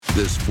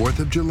this 4th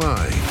of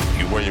July.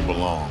 You're where you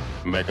belong.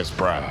 Make us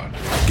proud.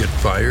 Get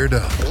fired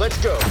up. Let's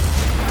go.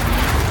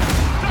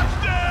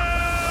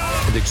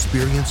 And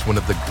experience one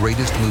of the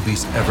greatest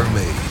movies ever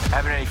made.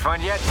 Having any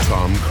fun yet?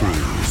 Tom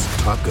Cruise,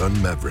 Top Gun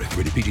Maverick,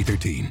 rated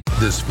PG-13.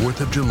 This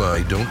 4th of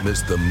July, don't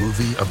miss the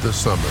movie of the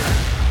summer.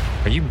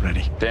 Are you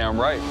ready? Damn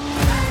right.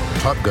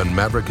 Top Gun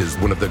Maverick is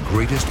one of the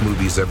greatest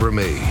movies ever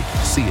made.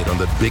 See it on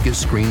the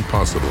biggest screen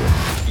possible.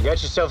 You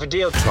got yourself a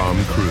deal. Tom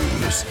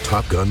Cruise,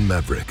 Top Gun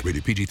Maverick,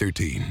 rated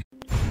PG-13.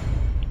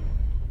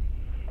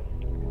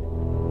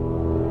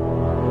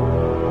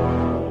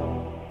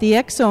 The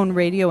X-Zone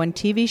radio and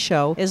TV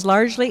show is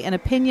largely an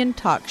opinion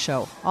talk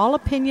show. All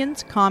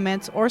opinions,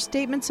 comments, or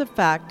statements of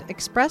fact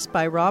expressed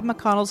by Rob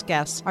McConnell's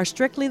guests are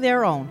strictly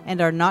their own and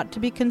are not to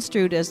be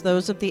construed as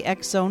those of the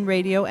X-Zone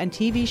radio and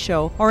TV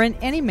show or in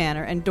any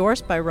manner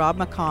endorsed by Rob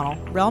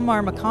McConnell,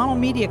 Relmar McConnell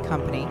Media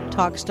Company,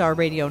 Talkstar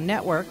Radio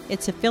Network,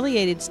 its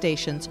affiliated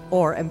stations,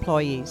 or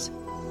employees.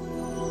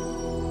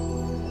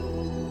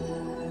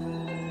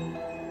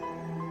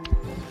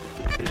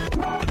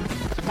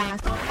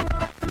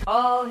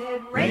 All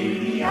Hit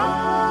Radio.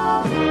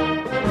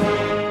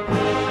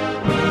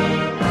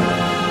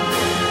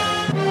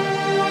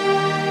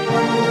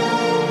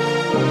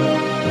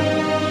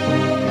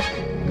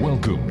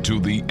 Welcome to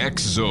the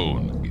X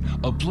Zone,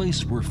 a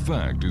place where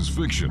fact is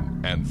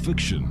fiction and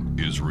fiction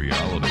is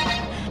reality.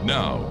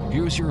 Now,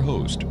 here's your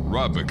host,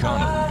 Rob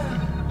McConnell.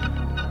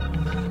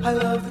 I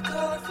love the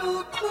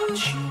colorful clothes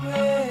she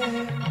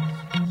wears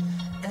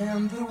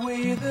and the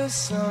way the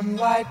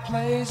sunlight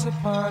plays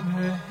upon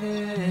her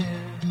hair.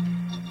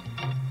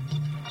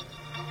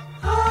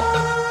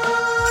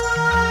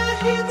 I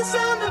hear the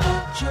sound of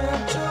a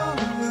gentle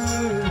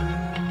word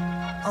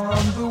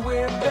on the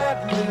wind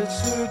that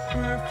lifts her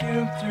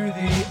perfume through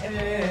the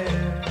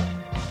air.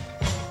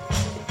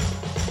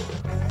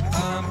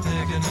 I'm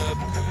picking up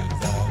good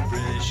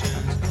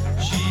vibrations.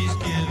 She's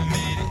giving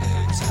me the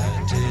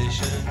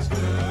excitations.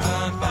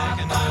 I'm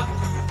picking up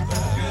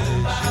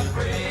good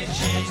vibrations.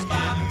 She's giving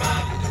me the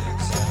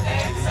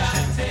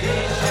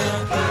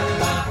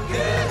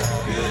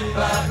excitations. Good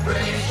vibrations.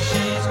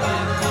 She's giving me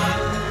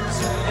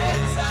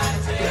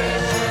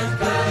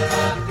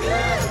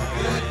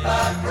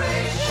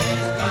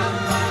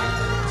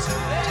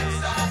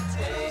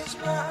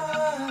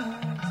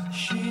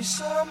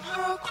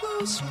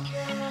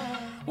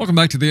Welcome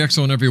back to the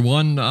X-Zone,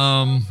 everyone.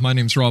 My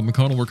name's Rob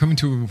McConnell. We're coming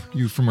to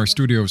you from our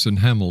studios in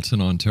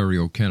Hamilton,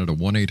 Ontario, Canada.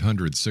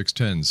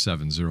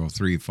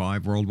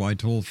 1-800-610-7035. Worldwide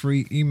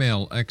toll-free.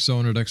 Email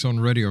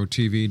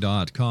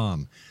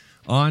xzone@xzoneradiotv.com.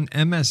 On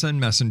MSN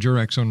Messenger,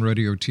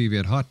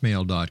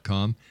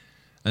 xzoneradiotv@hotmail.com.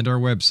 And our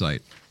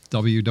website,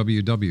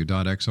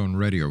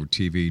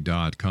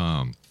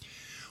 www.xzoneradiotv.com.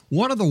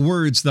 One of the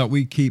words that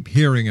we keep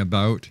hearing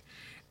about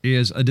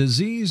is a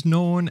disease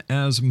known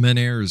as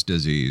Meniere's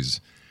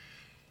disease.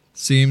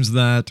 Seems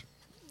that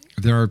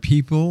there are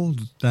people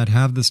that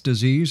have this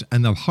disease,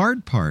 and the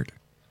hard part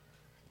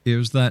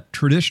is that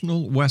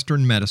traditional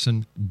Western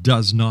medicine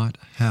does not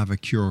have a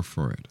cure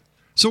for it.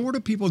 So where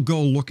do people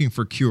go looking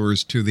for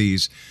cures to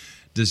these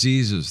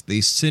diseases,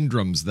 these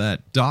syndromes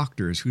that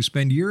doctors who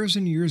spend years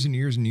and years and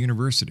years in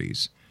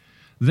universities,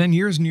 then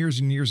years and years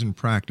and years in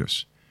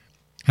practice,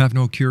 have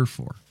no cure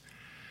for?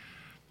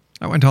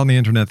 I went on the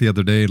internet the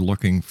other day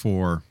looking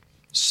for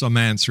some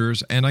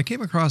answers, and I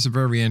came across a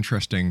very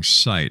interesting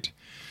site.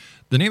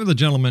 The name of the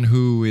gentleman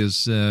who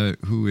is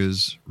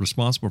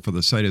responsible for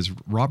the site is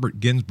Robert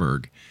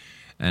GINSBURG,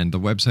 and the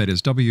website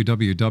is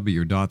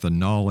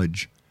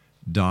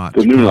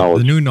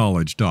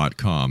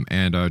www.thenewknowledge.com.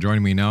 And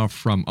joining me now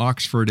from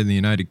Oxford in the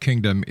United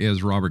Kingdom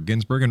is Robert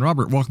GINSBURG. And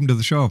Robert, welcome to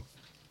the show.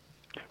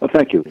 Well,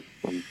 thank you.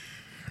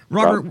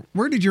 Robert,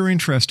 where did your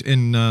interest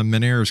in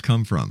Meniere's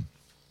come from?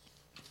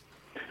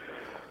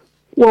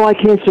 Well, I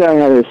can't say I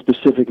had a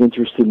specific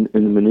interest in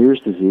Meniere's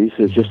disease.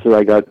 It's just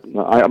that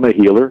I'm a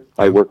healer.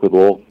 I work with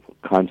all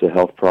kinds of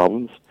health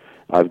problems.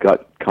 I've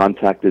got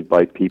contacted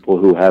by people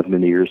who have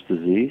Meniere's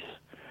disease,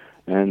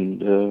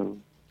 and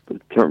I'm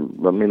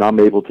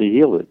able to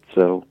heal it.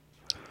 So,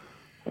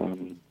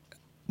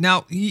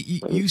 now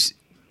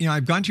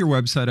I've gone to your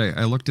website.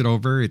 I looked it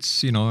over.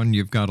 It's and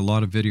you've got a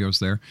lot of videos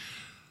there.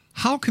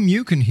 How come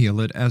you can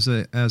heal it as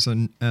a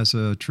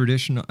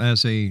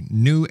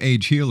new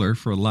age healer,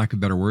 for lack of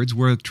better words,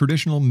 where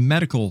traditional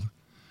medical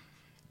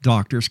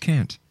doctors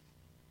can't?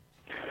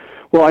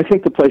 Well, I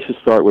think the place to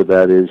start with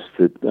that is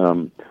that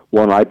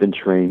one, I've been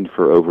trained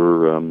for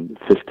over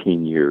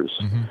 15 years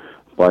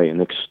by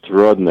an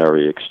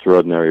extraordinary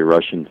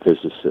Russian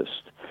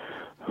physicist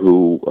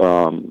who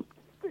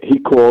he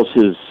calls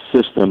his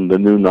system the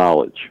new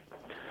knowledge,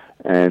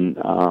 and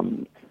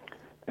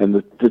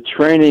the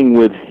training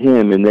with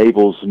him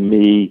enables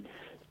me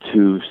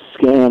to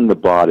scan the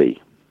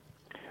body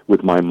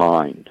with my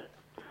mind.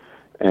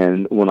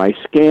 And when I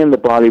scan the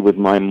body with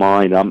my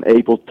mind, I'm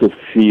able to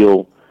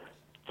feel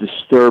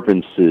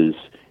disturbances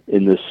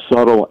in the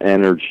subtle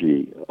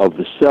energy of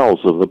the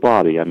cells of the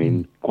body. I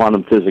mean,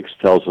 quantum physics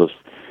tells us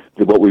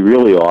that what we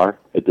really are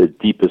at the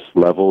deepest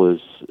level is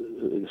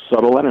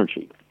subtle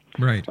energy.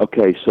 Right.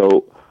 Okay,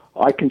 so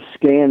I can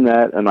scan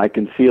that and I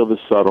can feel the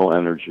subtle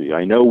energy.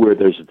 I know where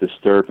there's a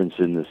disturbance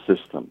in the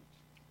system.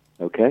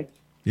 Okay?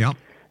 Yeah.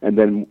 And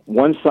then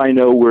once I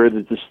know where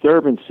the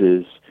disturbance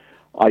is,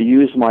 I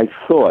use my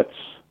thoughts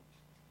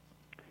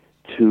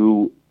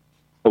to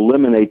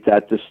eliminate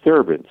that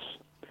disturbance.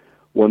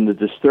 When the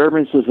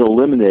disturbance is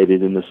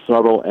eliminated in the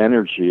subtle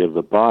energy of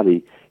the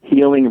body,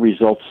 healing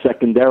results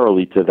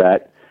secondarily to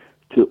that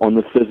on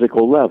the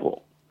physical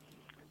level.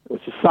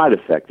 It's a side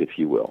effect, if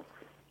you will,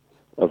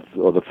 of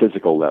the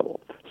physical level.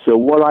 So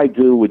what I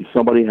do when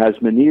somebody has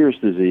Meniere's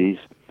disease,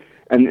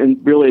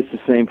 and really it's the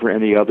same for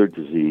any other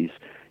disease,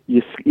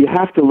 you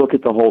have to look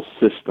at the whole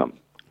system.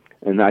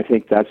 And I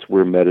think that's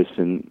where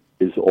medicine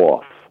is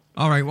off.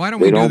 All right, why don't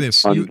we do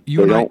this? They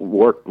don't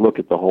look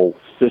at the whole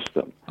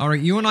system. All right,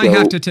 you and I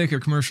have to take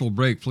a commercial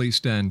break. Please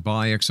stand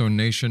by. X-Zone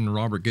Nation,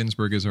 Robert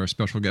Ginsburg is our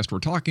special guest. We're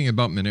talking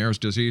about Meniere's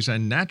disease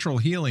and natural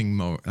healing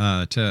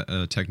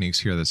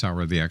techniques here this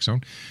hour of the X-Zone.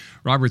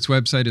 Robert's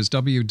website is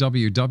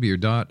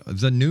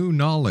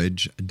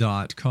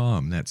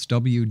www.thenewknowledge.com. That's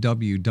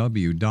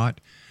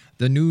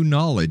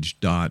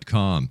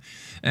www.thenewknowledge.com.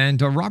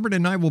 And Robert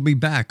and I will be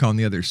back on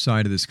the other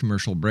side of this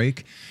commercial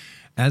break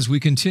as we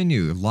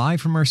continue live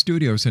from our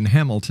studios in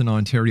Hamilton,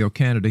 Ontario,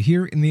 Canada,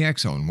 here in the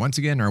X-Zone. Once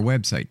again, our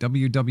website,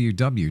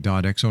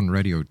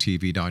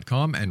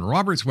 www.xzoneradiotv.com, and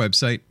Robert's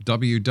website,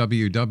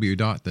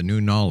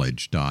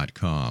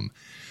 www.thenewknowledge.com.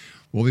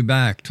 We'll be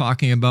back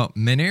talking about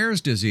Meniere's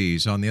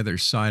disease on the other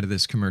side of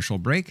this commercial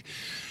break.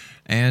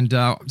 And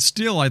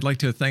still, I'd like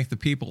to thank the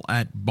people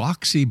at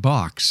Boxy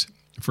Box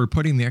for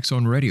putting the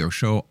X-Zone Radio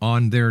Show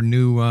on their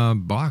new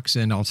box.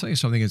 And I'll tell you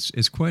something,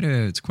 it's quite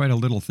a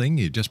little thing.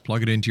 You just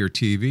plug it into your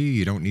TV.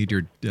 You don't need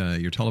your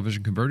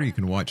television converter. You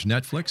can watch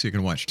Netflix, you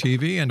can watch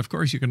TV, and of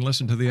course you can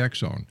listen to the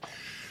X-Zone.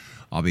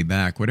 I'll be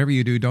back. Whatever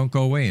you do, don't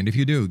go away. And if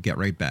you do, get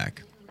right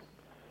back.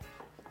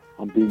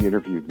 I'm being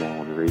interviewed now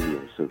on the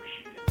radio, so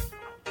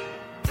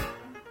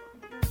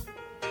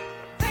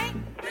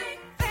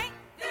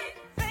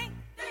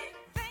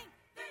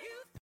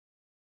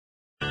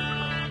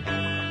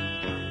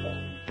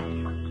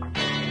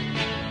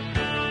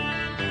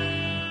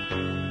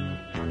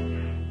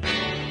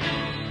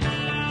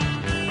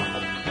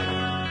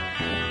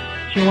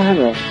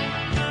Joanna,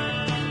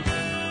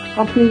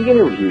 I'm being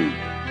interviewed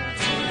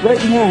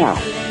right now.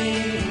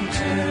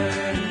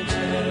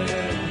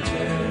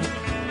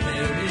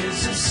 There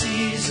is a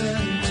season,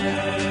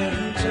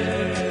 and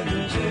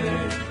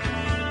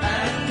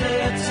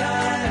a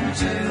time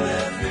to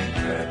every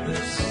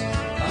purpose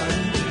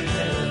under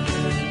heaven.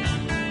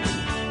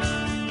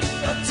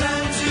 A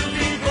time to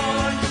be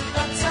born,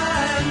 a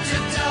time to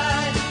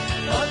die,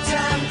 a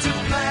time to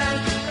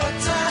plant, a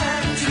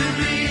time to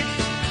reap,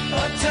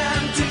 a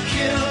time to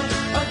kill,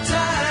 a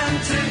time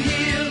to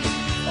heal,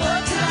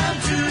 a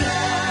time to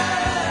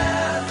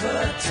have,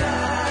 a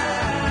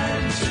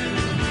time to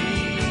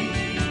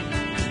be,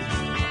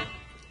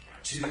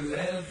 to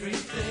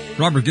everything.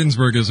 Robert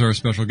Ginsburg is our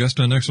special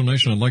guest on X-Zone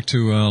Nation. I'd like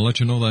to let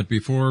you know that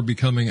before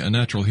becoming a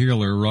natural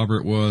healer,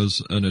 Robert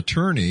was an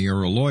attorney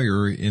or a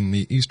lawyer in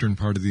the eastern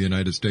part of the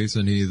United States,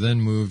 and he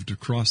then moved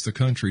across the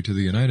country to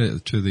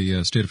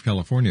the state of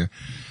California.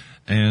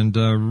 And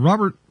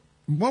Robert,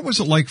 what was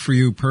it like for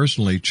you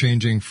personally,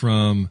 changing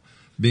from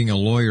being a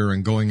lawyer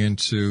and going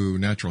into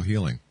natural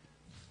healing?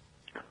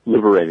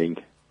 Liberating.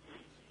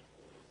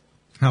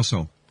 How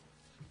so?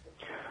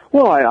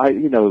 Well,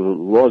 the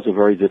law is a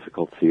very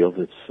difficult field.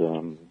 It's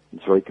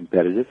very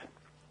competitive,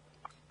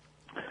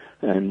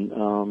 and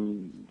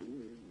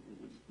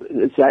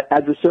it's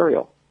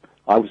adversarial.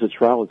 I was a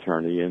trial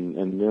attorney,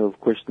 and of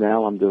course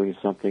now I'm doing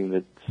something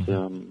that's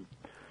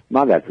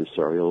not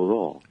adversarial at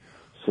all.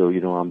 So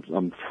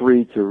I'm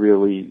free to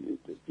really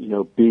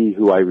be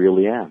who I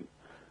really am.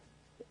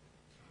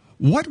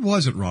 What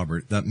was it,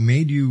 Robert, that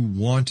made you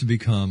want to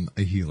become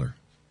a healer?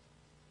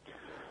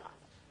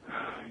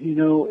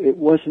 It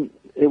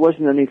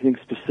wasn't anything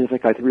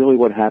specific.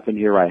 What happened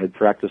here, I had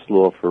practiced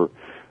law for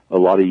a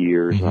lot of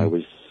years. Mm-hmm. I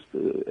was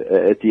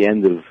at the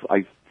end of,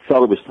 I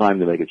felt it was time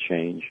to make a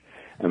change,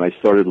 and I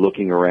started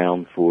looking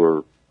around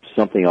for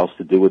something else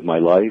to do with my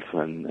life,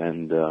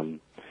 and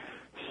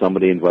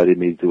somebody invited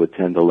me to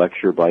attend a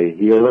lecture by a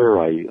healer.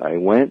 I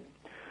went.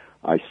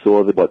 I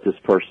saw what this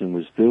person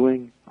was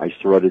doing. I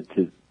started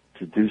to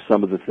do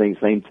some of the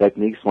same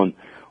techniques on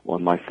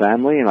my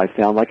family, and I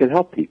found I could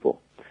help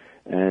people.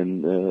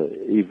 And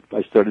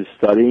I started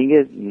studying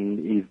it,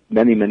 and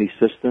many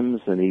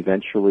systems, and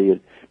eventually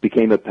it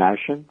became a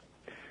passion.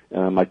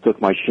 I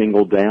took my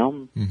shingle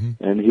down,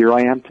 and here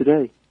I am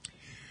today.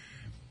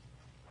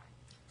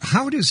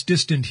 How does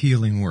distant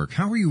healing work?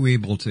 How are you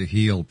able to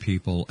heal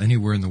people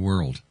anywhere in the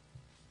world?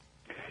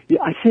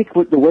 Yeah, I think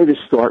the way to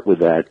start with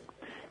that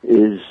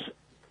is,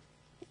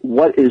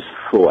 what is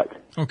thought?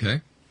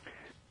 Okay.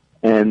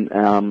 And,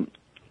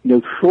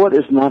 thought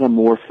is not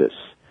amorphous.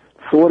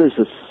 Thought is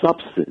a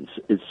substance.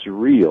 It's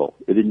real.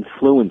 It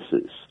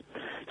influences.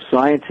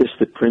 Scientists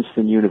at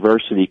Princeton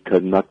University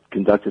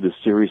conducted a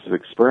series of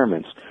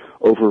experiments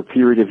over a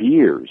period of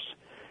years,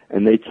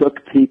 and they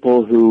took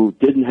people who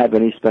didn't have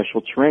any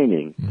special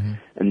training,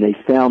 and they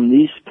found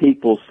these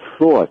people's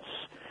thoughts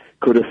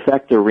could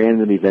affect a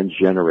random event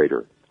generator.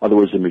 In other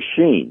words, a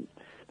machine.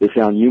 They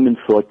found human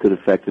thought could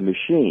affect a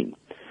machine.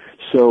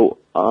 So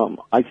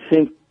I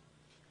think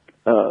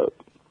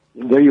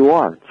there you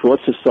are.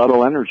 Thought's a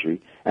subtle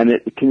energy, and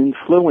it can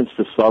influence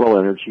the subtle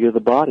energy of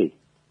the body.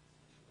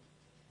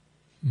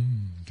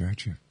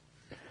 Gotcha.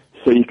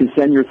 So you can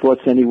send your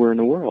thoughts anywhere in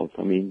the world.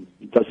 I mean,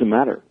 it doesn't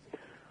matter.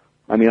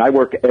 I mean, I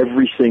work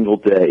every single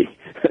day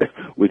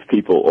with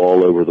people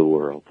all over the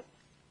world.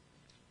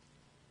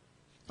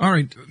 All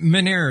right.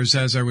 Menaires,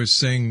 as I was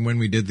saying when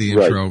we did the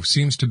intro,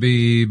 seems to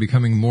be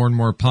becoming more and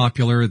more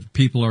popular.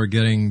 People are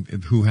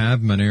who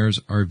have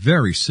Menaires are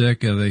very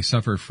sick. They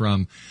suffer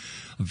from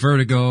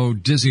vertigo,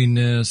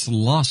 dizziness,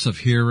 loss of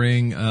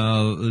hearing,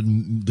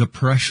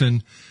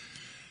 depression.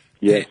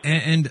 Yes.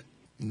 And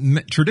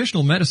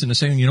traditional medicine is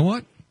saying, you know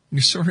what?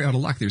 You're sorry out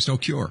of luck. There's no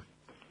cure.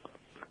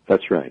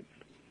 That's right.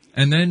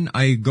 And then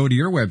I go to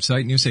your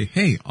website and you say,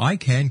 hey, I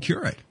can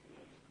cure it.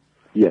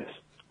 Yes.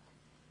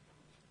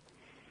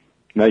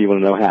 Now you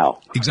want to know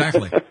how.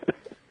 Exactly.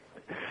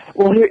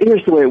 Well,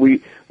 here's the way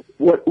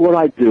what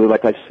I do,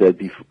 like I said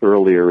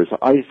earlier, is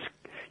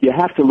you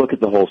have to look at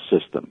the whole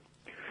system.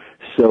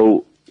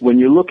 So when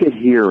you look at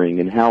hearing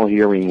and how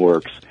hearing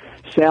works,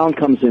 sound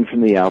comes in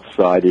from the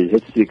outside, it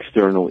hits the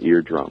external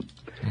eardrum.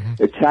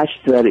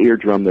 Attached to that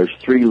eardrum, there's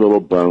 3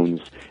 little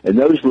bones, and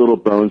those little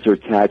bones are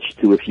attached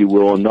to, if you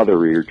will,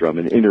 another eardrum,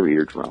 an inner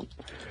eardrum.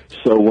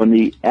 So when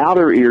the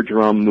outer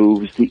eardrum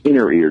moves, the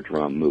inner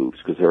eardrum moves,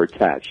 because they're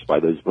attached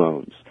by those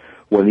bones.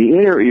 When the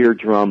inner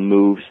eardrum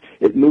moves,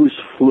 it moves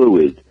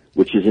fluid,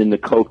 which is in the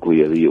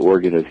cochlea, the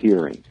organ of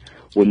hearing.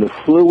 When the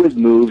fluid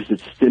moves,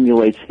 it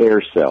stimulates hair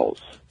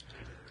cells,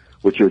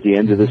 which are at the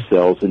end of the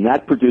cells, and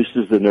that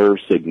produces the nerve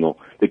signal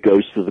that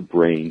goes to the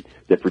brain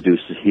that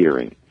produces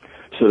hearing.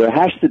 So there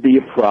has to be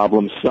a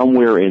problem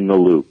somewhere in the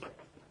loop.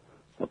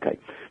 Okay.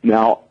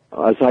 Now,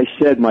 as I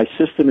said, my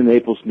system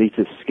enables me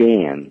to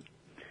scan,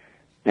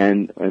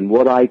 and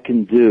what I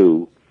can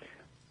do,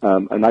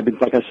 and I've been,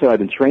 like I said, I've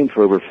been trained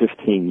for over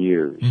 15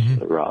 years,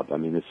 Rob. I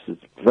mean,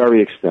 it's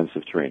very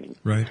extensive training.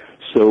 Right.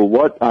 So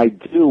what I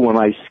do when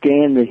I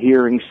scan the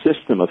hearing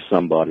system of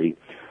somebody,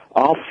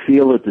 I'll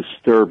feel a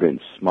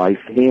disturbance. My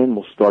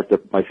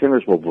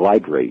fingers will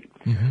vibrate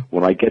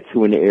when I get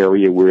to an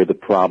area where the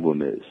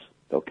problem is.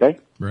 Okay?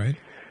 Right.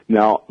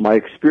 Now, my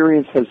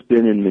experience has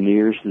been in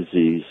Meniere's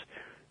disease,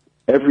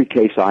 every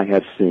case I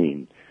have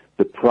seen,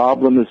 the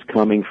problem is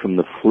coming from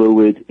the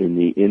fluid in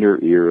the inner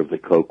ear of the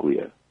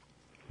cochlea.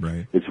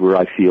 Right. It's where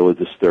I feel a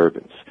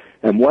disturbance.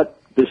 And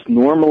what this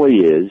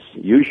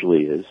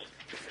usually is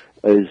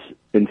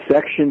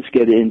infections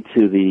get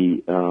into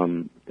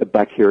the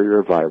bacteria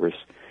or virus,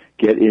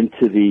 get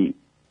into the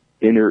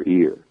inner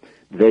ear.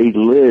 They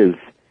live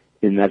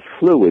in that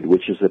fluid,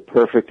 which is a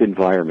perfect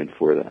environment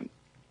for them.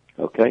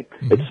 Okay?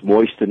 It's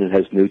moist and it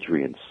has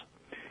nutrients.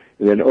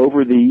 And then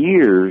over the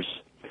years,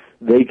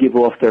 they give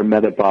off their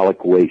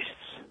metabolic wastes.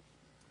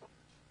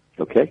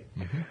 Okay?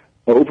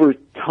 Over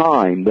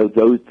time,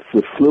 the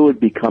fluid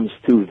becomes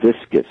too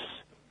viscous,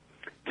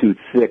 too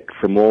thick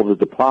from all the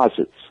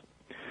deposits.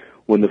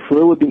 When the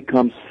fluid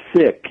becomes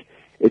thick,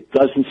 it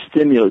doesn't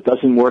stimulate, it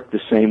doesn't work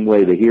the same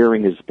way. The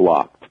hearing is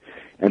blocked.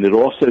 And it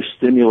also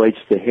stimulates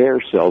the hair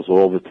cells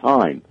all the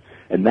time.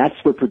 And that's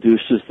what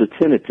produces the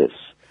tinnitus,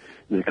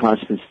 the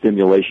constant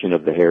stimulation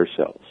of the hair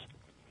cells.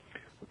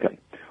 Okay.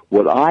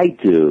 What I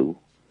do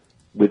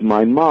with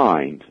my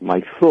mind,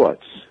 my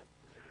thoughts,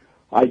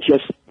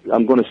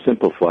 I'm going to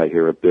simplify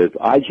here a bit.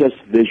 I just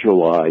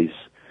visualize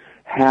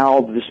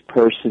how this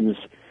person's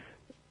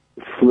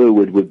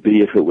fluid would be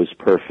if it was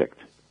perfect.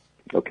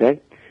 Okay?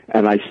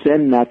 And I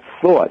send that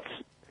thought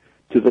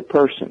to the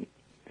person.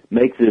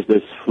 Make this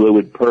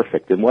fluid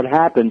perfect. And what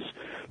happens,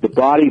 the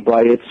body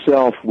by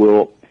itself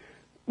will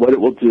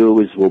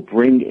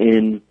bring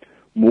in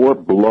more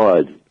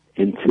blood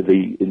into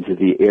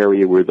the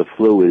area where the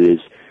fluid is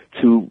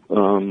to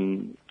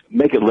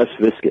make it less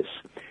viscous.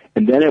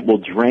 And then it will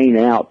drain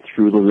out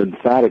through the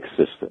lymphatic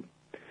system.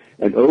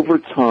 And over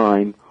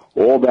time,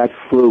 all that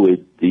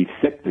fluid, the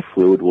thick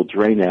fluid, will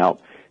drain out.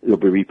 It'll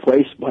be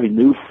replaced by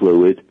new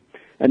fluid,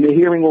 and the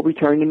hearing will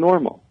return to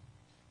normal.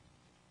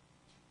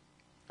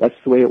 That's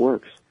the way it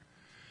works.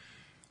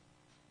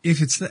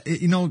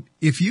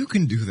 If you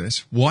can do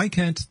this, why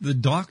can't the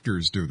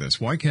doctors do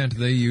this? Why can't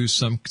they use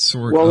some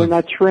sort Well, they're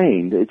not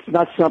trained. It's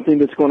not something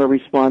that's going to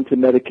respond to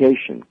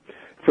medication.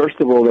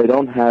 First of all, they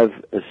don't have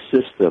a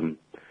system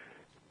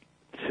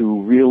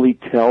to really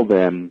tell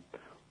them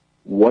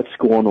what's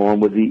going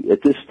on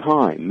at this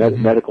time.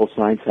 Medical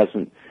science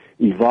hasn't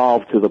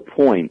evolved to the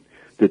point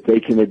that they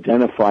can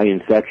identify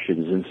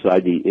infections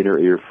inside the inner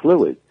ear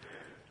fluid.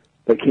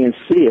 They can't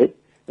see it,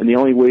 and the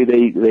only way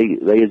they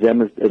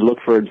look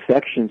for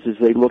infections is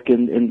they look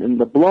in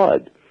the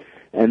blood,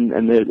 and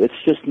it's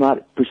just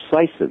not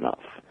precise enough.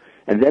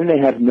 And then they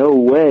have no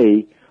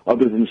way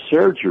other than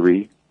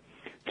surgery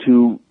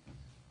to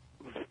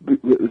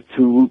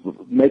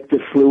make the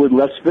fluid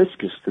less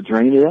viscous, to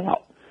drain it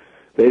out.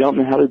 They don't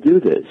know how to do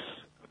this.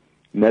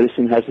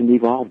 Medicine hasn't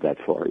evolved that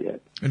far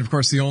yet. And, of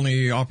course, the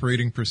only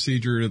operating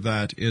procedure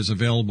that is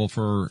available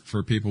for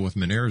people with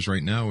Meniere's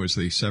right now is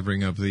the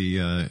severing of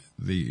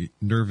the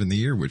nerve in the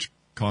ear, which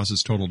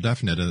causes total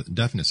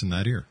deafness in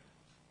that ear.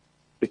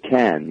 It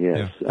can,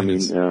 yes. Yeah, I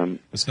mean,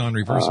 it's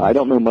non-reversible. I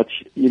don't know much.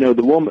 You know,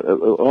 the woman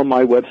on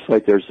my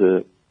website,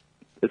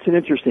 it's an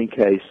interesting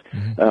case.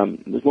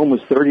 Mm-hmm. This woman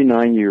was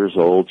 39 years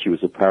old. She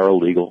was a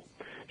paralegal.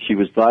 She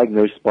was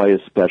diagnosed by a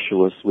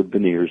specialist with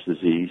Meniere's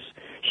disease.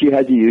 She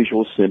had the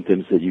usual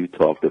symptoms that you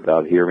talked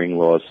about, hearing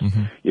loss,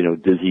 mm-hmm.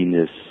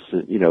 Dizziness,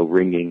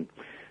 ringing.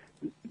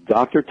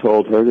 Doctor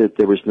told her that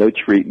there was no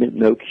treatment,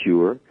 no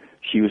cure.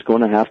 She was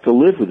going to have to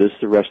live with this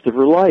the rest of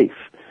her life.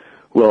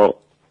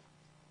 Well,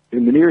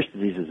 Meniere's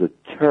disease is a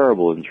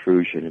terrible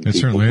intrusion in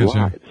people's lives.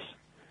 Yeah.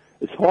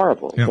 It's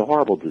horrible. Yeah. It's a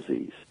horrible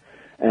disease.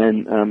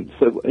 And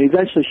so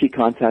eventually she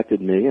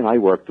contacted me, and I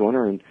worked on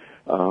her, and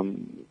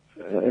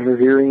her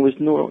hearing was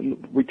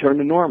returned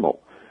to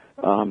normal.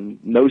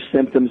 No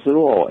symptoms at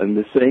all. And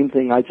the same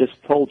thing I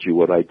just told you.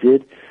 What I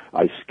did,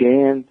 I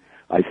scanned.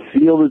 I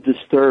feel the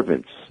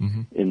disturbance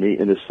mm-hmm. in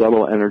the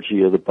subtle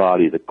energy of the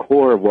body, the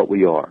core of what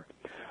we are.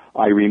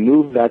 I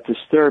remove that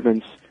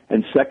disturbance,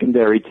 and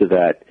secondary to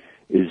that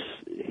is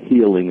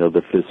healing of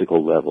the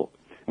physical level.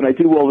 And I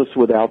do all this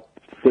without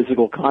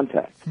physical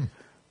contact.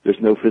 There's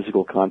no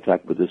physical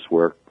contact with this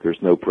work. There's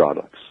no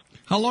products.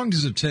 How long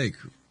does it take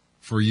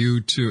for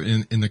you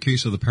to, in the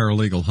case of the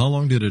paralegal, how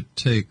long did it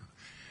take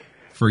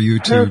for you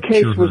to Her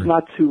case cure her? was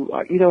not too,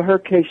 her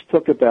case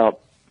took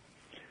about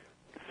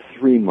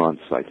 3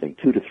 months, I think,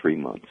 2 to 3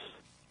 months.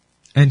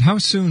 And how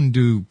soon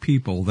do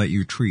people that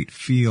you treat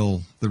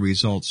feel the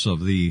results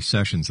of the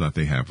sessions that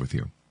they have with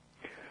you?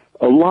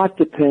 A lot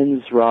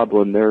depends, Rob,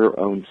 on their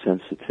own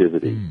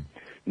sensitivity.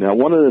 Now,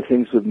 one of the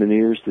things with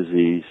Meniere's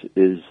disease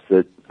is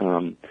that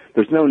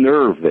there's no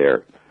nerve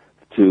there.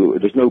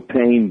 There's no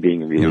pain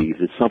being relieved.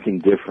 Yeah. It's something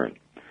different.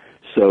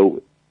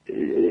 So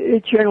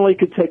it generally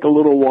could take a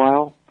little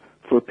while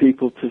for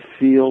people to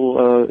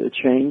feel a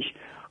change.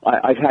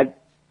 I've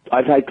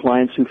had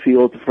clients who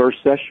feel at the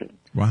first session.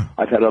 Wow.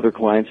 I've had other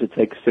clients that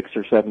take 6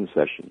 or 7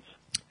 sessions.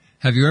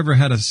 Have you ever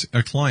had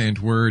a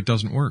client where it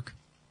doesn't work?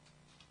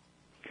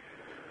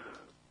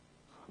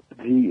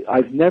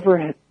 I've never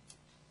had.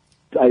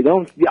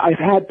 I've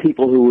had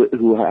people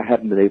who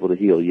haven't been able to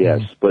heal,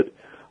 yes, but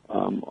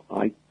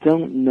I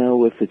don't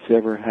know if it's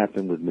ever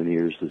happened with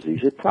Meniere's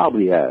disease. It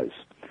probably has.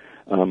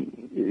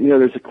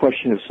 There's a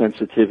question of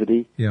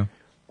sensitivity. Yeah.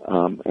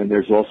 And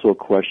there's also a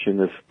question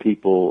of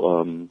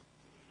people.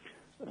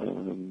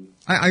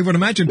 I would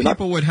imagine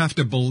people would have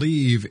to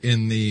believe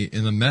in the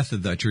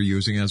method that you're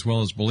using as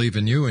well as believe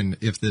in you, and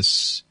if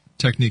this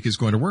technique is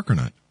going to work or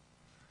not.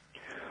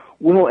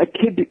 Well, it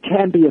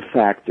can be a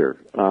factor.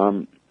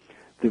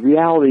 The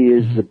reality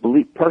is the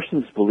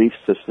person's belief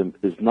system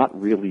is not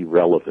really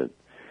relevant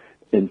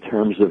in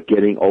terms of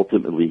getting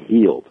ultimately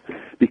healed,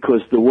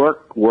 because the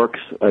work works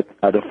at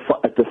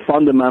the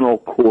fundamental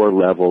core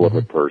level of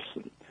a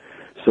person.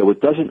 So it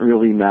doesn't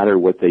really matter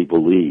what they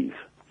believe.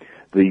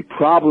 The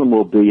problem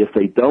will be if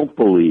they don't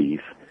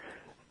believe,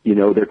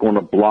 they're going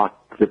to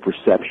block the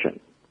perception.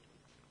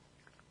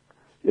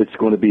 It's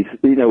going to be,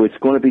 it's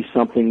going to be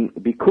something,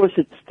 because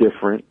it's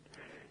different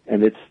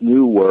and it's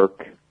new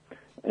work,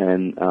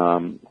 and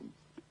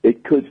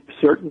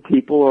certain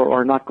people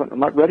are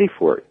not ready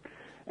for it,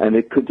 and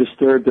it could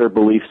disturb their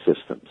belief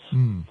systems.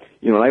 And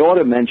I ought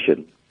to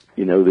mention,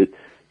 that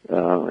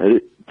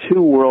 2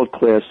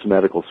 world-class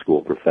medical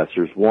school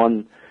professors,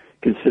 one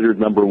considered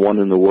number 1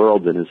 in the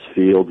world in his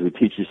field, who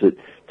teaches at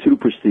 2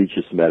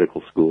 prestigious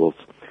medical schools.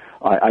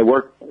 I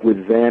work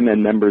with them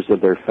and members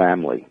of their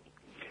family,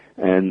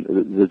 and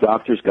the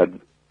doctors got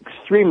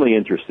extremely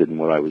interested in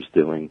what I was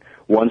doing.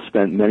 One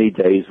spent many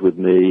days with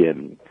me,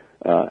 and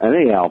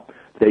anyhow,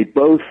 they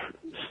both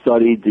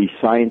studied the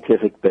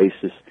scientific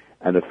basis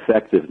and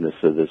effectiveness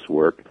of this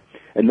work,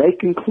 and they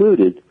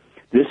concluded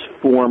this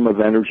form of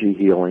energy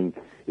healing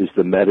is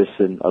the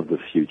medicine of the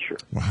future.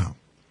 Wow.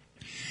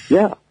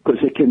 Yeah,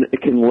 because it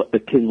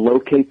can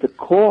locate the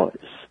cause,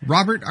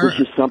 Robert, which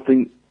is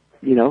something,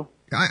 and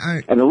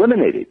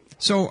eliminate it.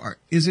 So,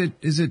 is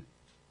it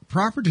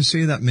proper to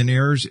say that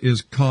Meniere's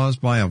is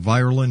caused by a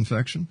viral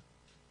infection?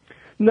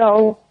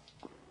 No,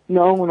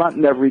 not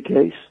in every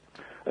case.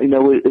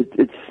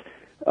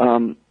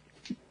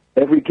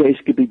 Every case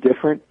could be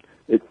different.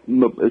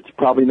 It's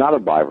probably not a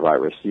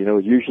virus.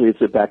 Usually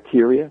it's a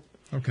bacteria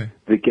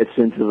that gets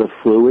into the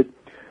fluid.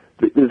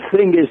 The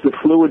thing is, the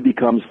fluid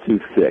becomes too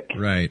thick.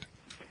 Right.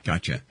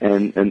 Gotcha.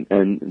 And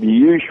the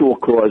usual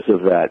cause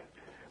of that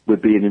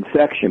would be an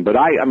infection. But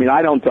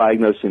I don't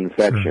diagnose an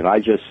infection. Sure. I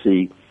just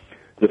see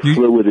the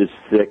fluid is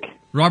thick.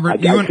 Robert, I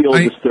feel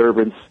a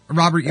disturbance.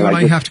 Robert, you and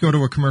I have to go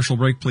to a commercial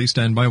break. Please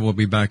stand by. We'll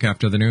be back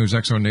after the news.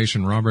 Exxon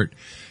Nation, Robert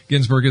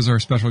GINSBURG is our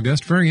special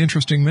guest. Very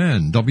interesting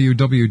man.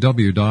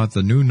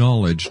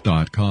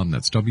 www.thenewknowledge.com.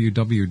 That's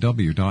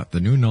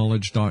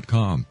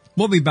www.thenewknowledge.com.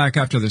 We'll be back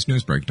after this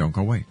news break. Don't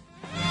go away.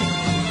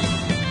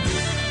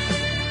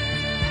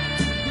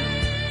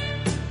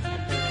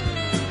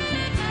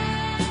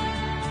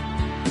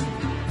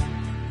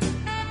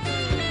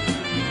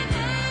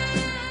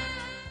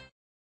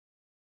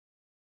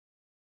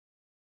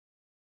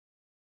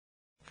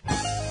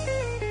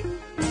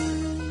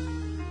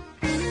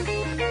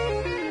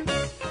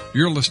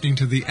 You're listening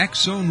to the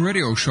X-Zone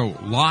Radio Show,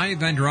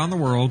 live and around the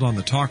world on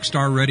the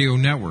Talkstar Radio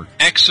Network,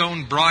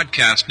 X-Zone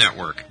Broadcast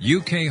Network,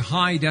 UK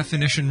High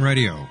Definition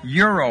Radio,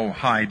 Euro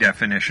High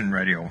Definition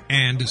Radio,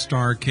 and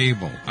Star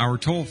Cable. Our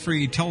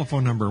toll-free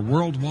telephone number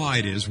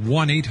worldwide is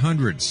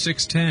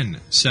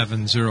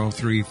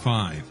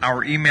 1-800-610-7035.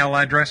 Our email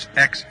address,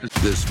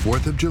 This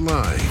 4th of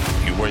July,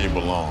 You're where you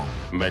belong.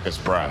 Make us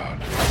proud.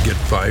 get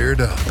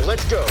fired up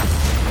Let's go.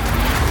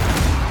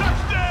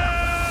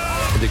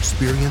 and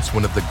experience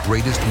one of the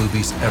greatest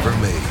movies ever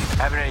made.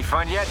 Having any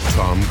fun yet?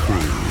 Tom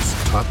Cruise,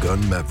 Top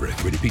Gun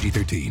Maverick, rated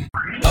PG-13.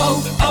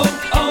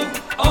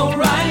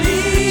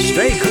 O'Reilly.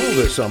 Stay cool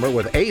this summer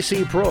with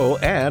AC Pro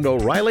and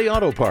O'Reilly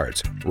Auto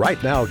Parts.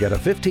 Right now, get a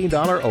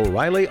 $15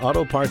 O'Reilly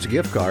Auto Parts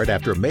gift card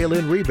after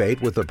mail-in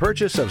rebate with the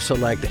purchase of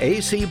select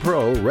AC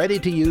Pro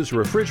ready-to-use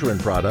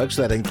refrigerant products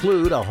that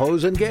include a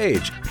hose and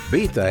gauge.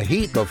 Beat the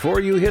heat before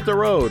you hit the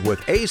road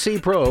with AC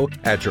Pro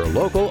at your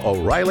local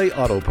O'Reilly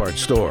Auto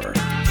Parts store.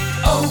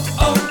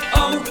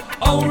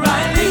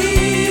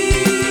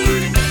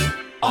 O'Reilly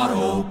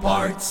Auto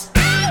Parts.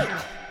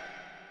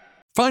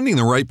 Finding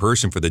the right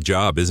person for the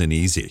job isn't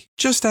easy.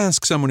 Just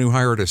ask someone who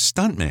hired a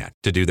stuntman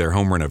to do their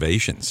home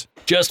renovations.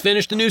 Just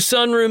finished a new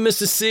sunroom,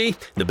 Mrs. C.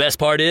 The best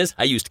part is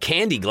I used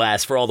candy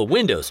glass for all the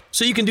windows,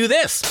 so you can do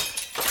this.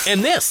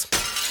 And this.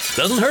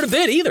 Doesn't hurt a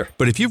bit either.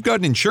 But if you've got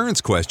an insurance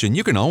question,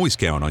 you can always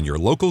count on your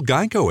local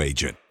GEICO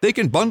agent. They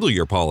can bundle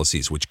your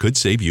policies, which could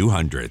save you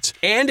hundreds.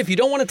 And if you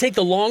don't want to take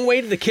the long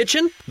way to the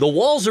kitchen, the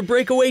walls are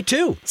breakaway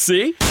too.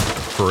 See?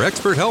 For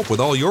expert help with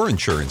all your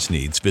insurance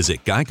needs,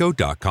 visit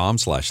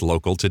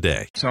geico.com/local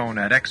today. Zone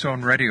at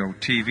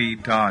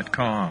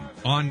XZoneRadioTV.com.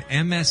 On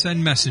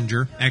MSN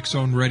Messenger,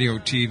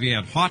 XZoneRadioTV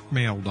at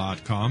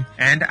Hotmail.com,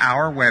 and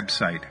our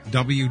website,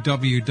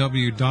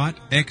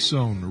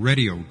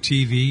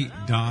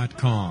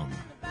 www.XZoneRadioTV.com.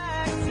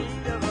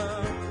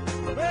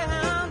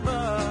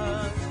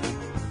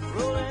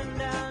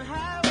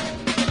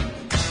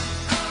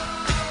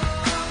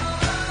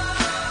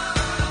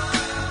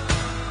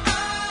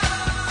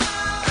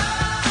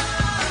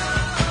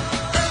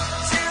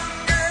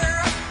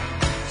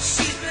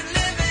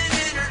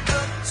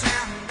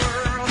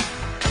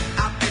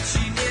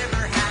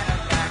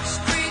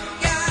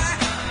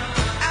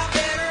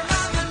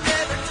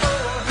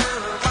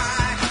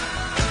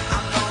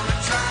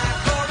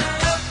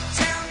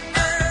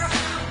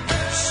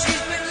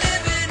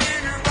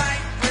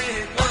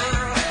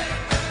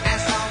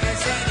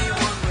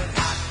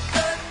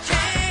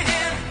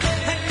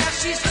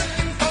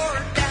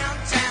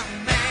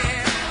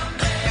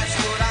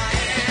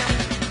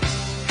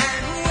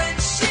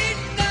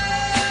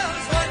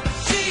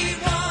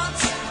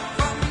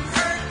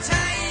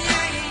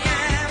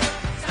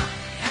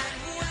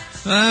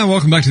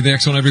 Welcome back to the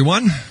X-Zone,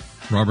 everyone.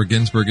 Robert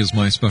Ginsburg is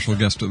my special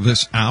guest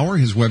this hour.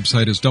 His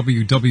website is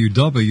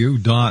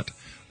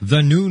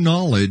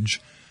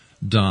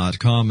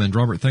www.thenewknowledge.com. And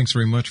Robert, thanks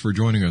very much for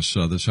joining us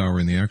this hour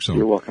in the X-Zone.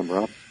 You're welcome,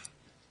 Rob.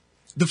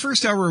 The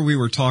first hour we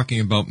were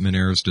talking about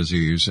Meniere's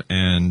disease,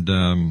 and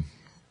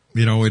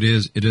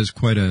it is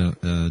quite a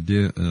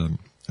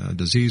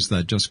disease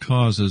that just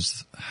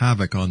causes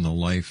havoc on the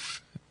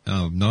life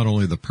of not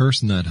only the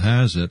person that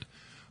has it,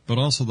 but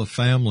also the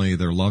family,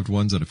 their loved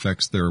ones. It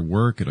affects their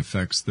work. It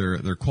affects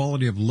their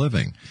quality of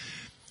living.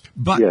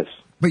 But yes.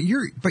 But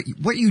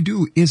what you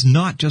do is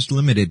not just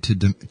limited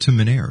to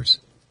Meniere's.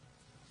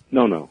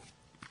 No.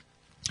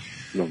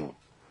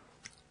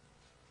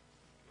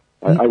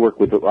 I work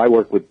with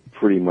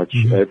pretty much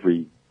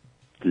every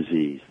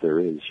disease there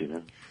is.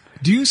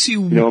 Do you see?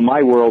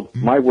 My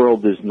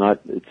world is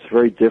not. It's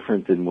very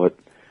different than what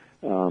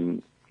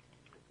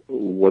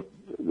the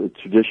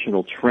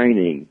traditional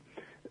training.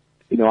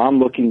 I'm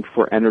looking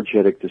for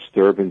energetic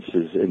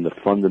disturbances in the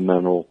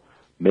fundamental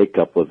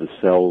makeup of the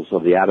cells,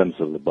 of the atoms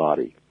of the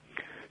body.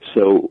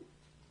 So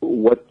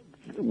what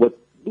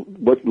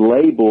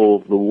label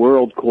the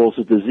world calls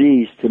a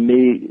disease, to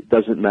me,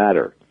 doesn't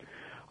matter.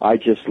 I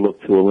just look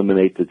to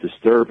eliminate the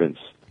disturbance.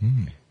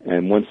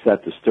 And once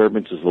that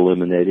disturbance is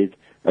eliminated,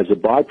 as a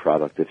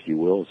byproduct, if you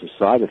will, as a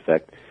side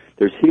effect,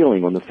 there's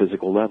healing on the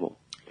physical level.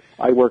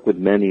 I work with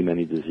many,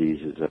 many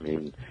diseases.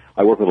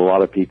 I work with a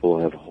lot of people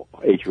who have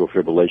atrial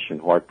fibrillation,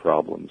 heart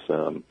problems,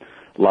 a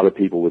lot of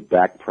people with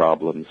back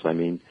problems.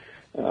 I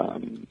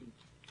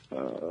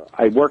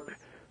work,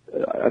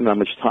 I don't know how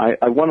much time.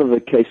 One of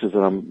the cases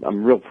that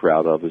I'm real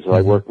proud of is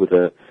I work with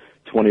a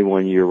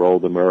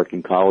 21-year-old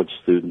American college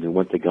student who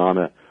went to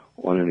Ghana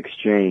on an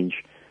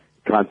exchange,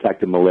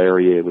 contacted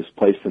malaria, was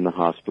placed in the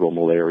hospital,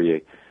 malaria,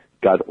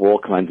 got all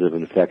kinds of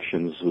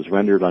infections, was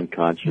rendered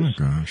unconscious,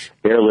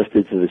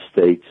 airlifted to the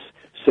States,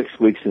 6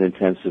 weeks in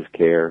intensive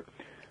care.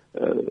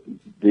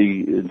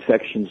 The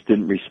infections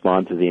didn't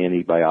respond to the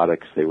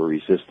antibiotics. They were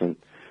resistant.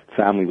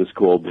 Family was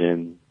called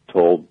in,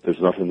 told there's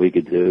nothing we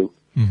could do.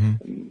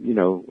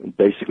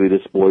 Basically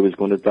this boy was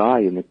going to die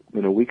in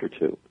a week or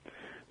two.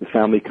 The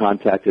family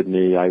contacted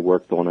me. I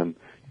worked on him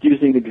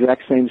using the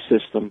exact same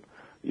system,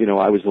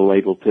 I was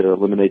able to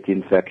eliminate the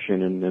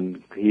infection,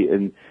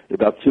 and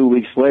about 2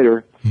 weeks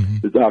later,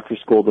 the doctors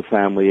called the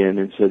family in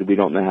and said, we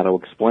don't know how to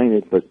explain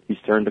it, but he's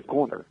turned a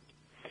corner.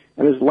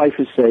 And his life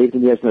is saved,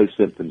 and he has no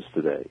symptoms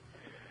today.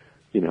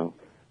 And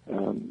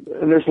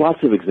there's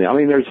lots of examples. I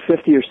mean, there's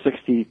 50 or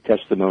 60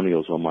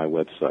 testimonials on my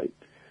website,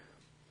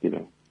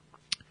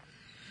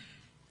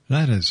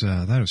 That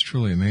is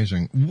truly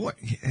amazing. What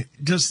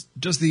does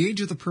the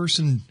age of the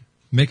person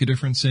make a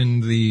difference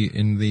in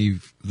the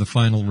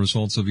final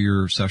results of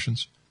your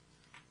sessions?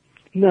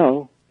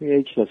 No, the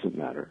age doesn't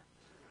matter.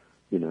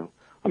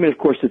 I mean, of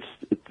course,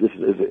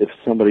 if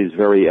somebody's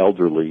very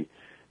elderly,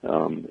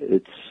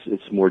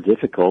 it's more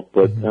difficult.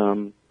 But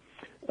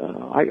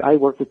I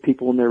work with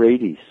people in their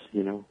 80s,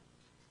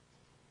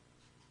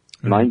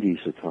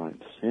 90s at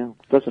times. Yeah,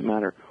 it doesn't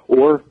matter.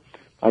 Or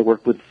I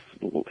work with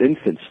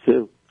infants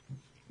too.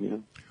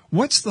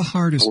 What's the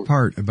hardest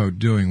part about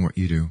doing what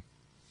you do?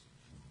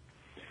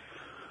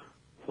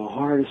 The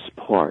hardest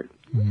part?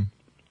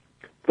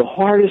 The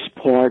hardest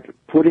part,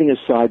 putting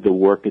aside the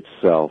work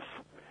itself,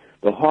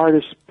 the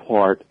hardest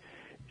part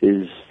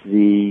is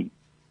the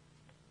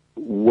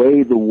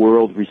way the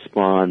world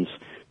responds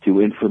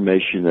to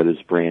information that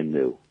is brand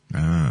new.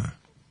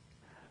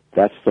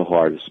 That's the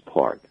hardest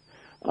part.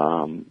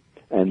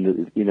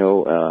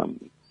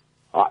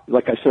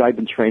 Like I said, I've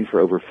been trained for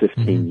over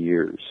 15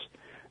 years.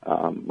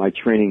 My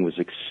training was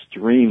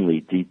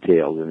extremely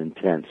detailed and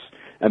intense.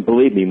 And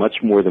believe me,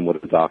 much more than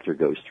what a doctor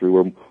goes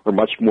through, or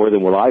much more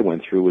than what I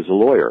went through as a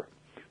lawyer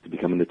to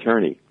become an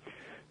attorney.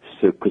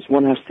 So, because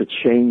one has to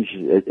change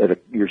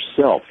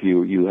yourself,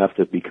 you have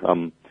to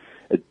become,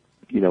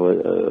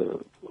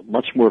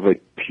 much more of a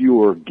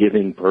pure,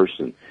 giving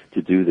person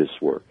to do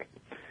this work.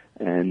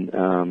 And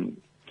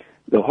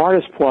the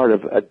hardest part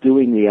of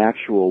doing the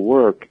actual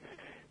work,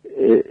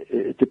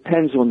 it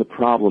depends on the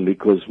problem,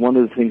 because one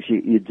of the things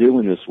you do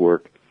in this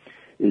work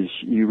is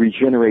you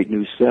regenerate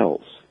new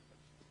cells.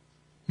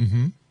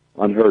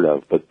 Unheard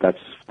of, but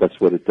that's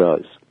what it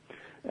does.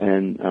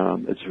 And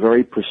it's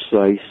very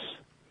precise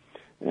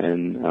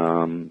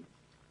and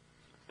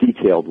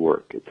detailed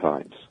work at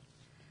times.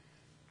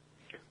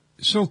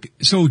 So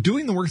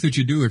doing the work that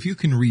you do, if you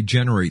can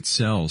regenerate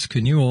cells,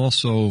 can you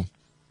also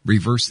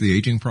reverse the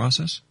aging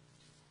process?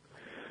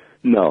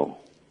 No.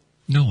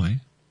 No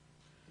way.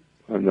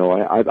 No,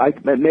 I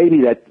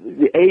maybe that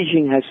the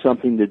aging has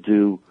something to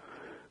do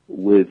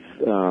with.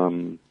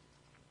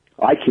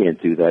 I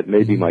can't do that.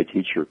 Maybe my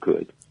teacher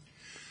could,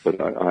 but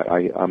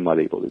I'm not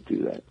able to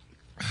do that.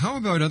 How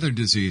about other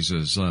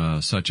diseases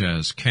such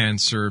as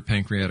cancer,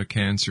 pancreatic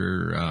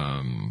cancer,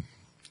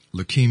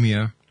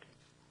 leukemia?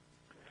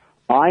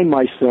 I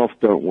myself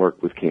don't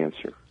work with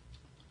cancer.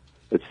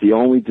 It's the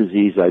only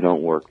disease I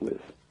don't work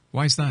with.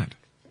 Why is that?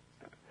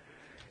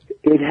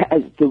 It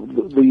has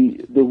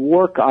the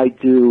work I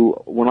do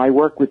when I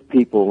work with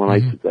people, when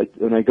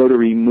I go to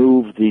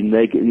remove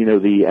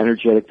the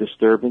energetic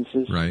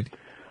disturbances. Right.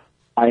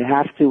 I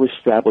have to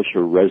establish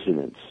a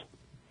resonance.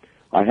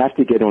 I have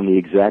to get on the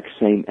exact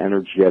same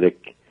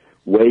energetic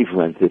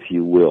wavelength, if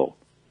you will,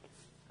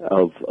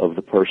 of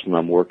the person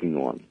I'm working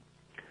on.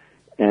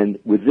 And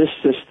with this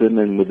system,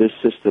 and with this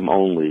system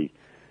only,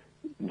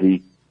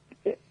 the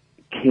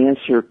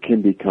cancer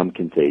can become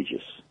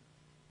contagious.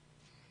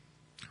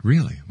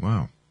 Really?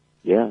 Wow.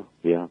 Yeah.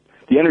 The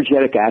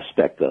energetic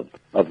aspect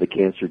of the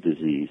cancer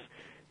disease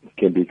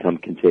can become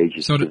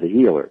contagious to the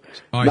healer.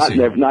 Not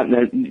in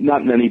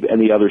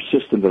any other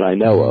system that I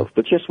know of,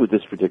 but just with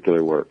this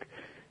particular work.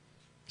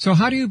 So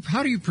how do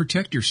you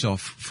protect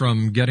yourself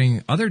from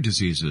getting other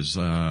diseases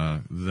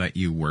that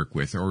you work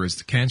with, or is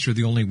the cancer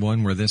the only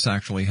one where this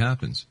actually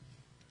happens?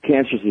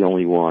 Cancer's the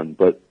only one,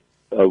 but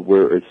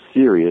where it's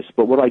serious.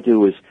 But what I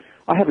do is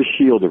I have a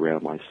shield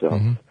around myself,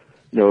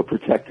 a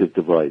protective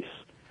device,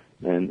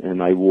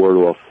 and I ward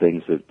off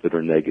things that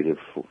are negative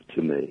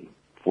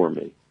for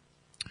me.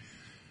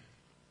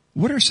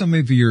 What are some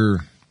of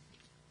your,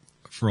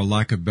 for a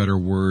lack of better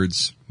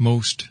words,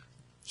 most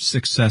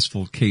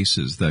successful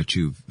cases that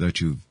you've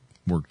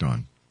worked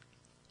on?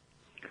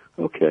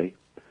 Okay.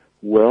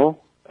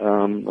 Well,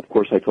 of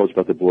course, I told you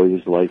about the boy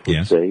whose life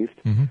was saved.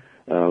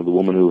 The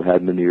woman who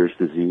had Meniere's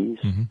disease.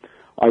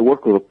 I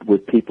work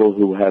with people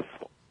who have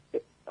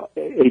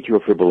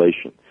atrial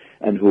fibrillation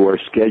and who are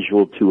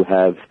scheduled to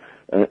have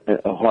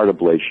a heart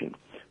ablation,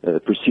 a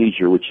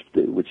procedure which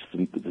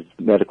the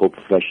medical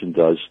profession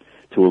does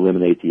to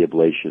eliminate the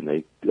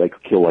ablation. They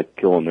kill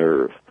a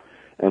nerve.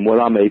 And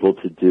what I'm able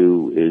to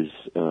do is,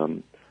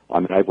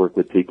 I work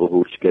with people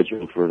who are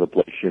scheduled for an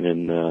ablation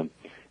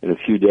in a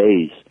few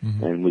days,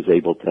 and was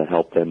able to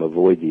help them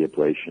avoid the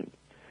ablation.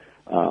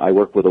 I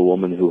work with a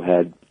woman who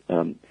had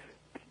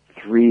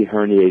 3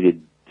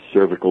 herniated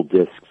cervical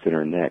discs in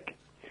her neck,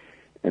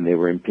 and they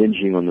were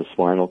impinging on the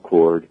spinal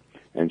cord,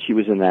 and she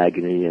was in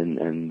agony,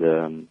 and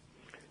the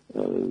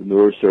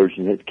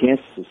neurosurgeon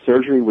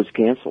surgery was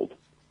canceled.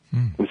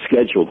 It was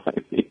scheduled,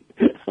 I mean.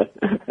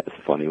 That's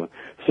a funny one.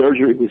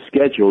 Surgery was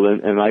scheduled,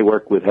 and I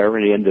worked with her,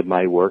 and the end of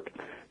my work,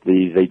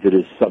 they did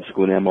a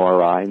subsequent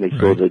MRI, and they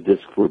saw the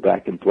discs were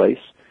back in place,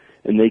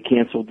 and they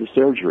canceled the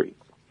surgery.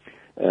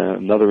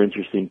 Another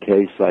interesting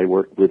case, I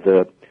worked with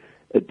a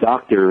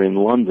doctor in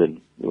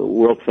London, a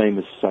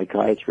world-famous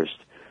psychiatrist,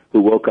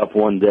 who woke up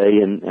one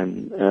day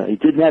and he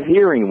didn't have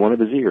hearing in one of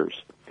his ears.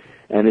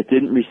 And it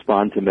didn't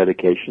respond to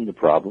medication, the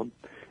problem.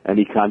 And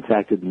he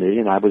contacted me,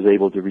 and I was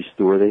able to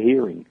restore the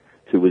hearing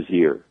to his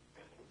ear.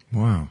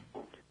 Wow.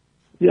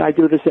 Yeah, I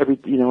do this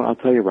I'll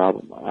tell you,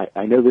 Rob,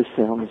 I know this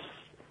sounds,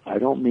 I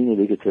don't mean it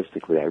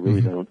egotistically, I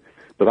really don't,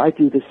 but I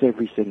do this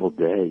every single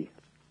day.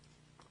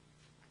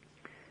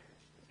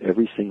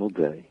 Every single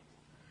day.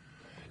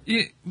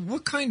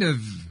 What kind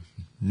of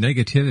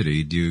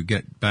negativity do you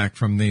get back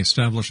from the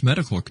established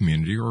medical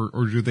community, or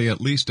do they at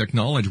least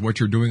acknowledge what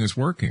you're doing is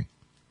working?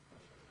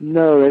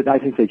 No, I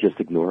think they just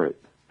ignore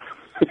it.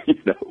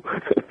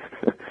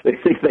 They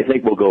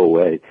think we'll go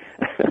away.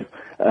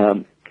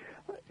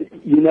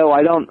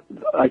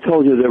 I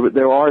told you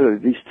there are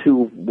these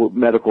two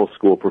medical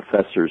school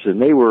professors,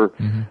 and they're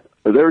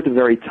at the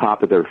very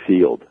top of their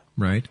field.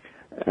 Right.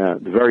 The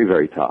very,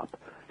 very top.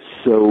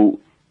 So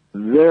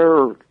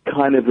they're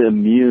kind of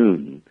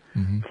immune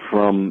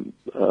from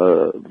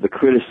the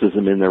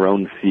criticism in their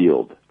own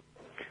field,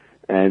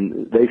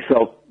 and they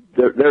felt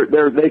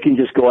they can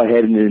just go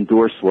ahead and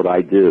endorse what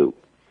I do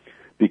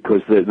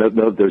because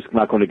there's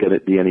not going to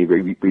be any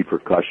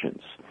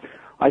repercussions.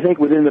 I think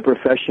within the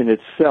profession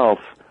itself,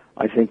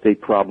 I think they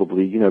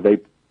probably, they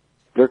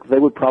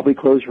would probably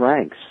close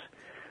ranks.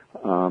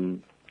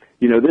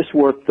 This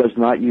work does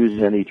not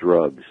use any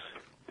drugs.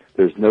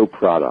 There's no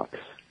products.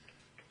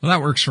 Well,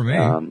 that works for me.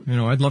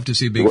 I'd love to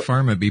see Big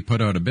Pharma be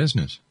put out of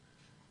business.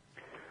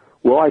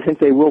 Well, I think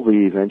they will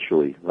be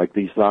eventually. Like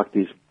these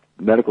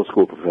medical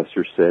school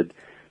professors said,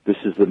 this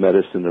is the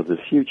medicine of the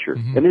future.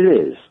 And it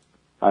is.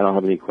 I don't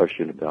have any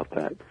question about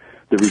that.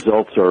 The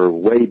results are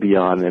way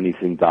beyond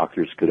anything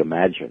doctors could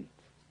imagine.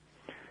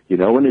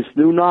 And it's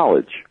new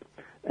knowledge.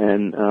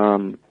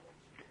 And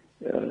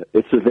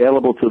it's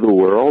available to the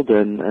world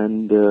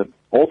and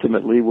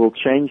ultimately will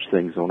change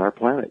things on our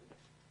planet.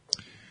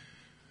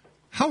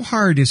 How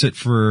hard is it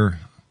for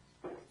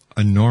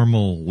a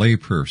normal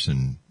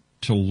layperson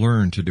to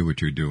learn to do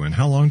what you do, and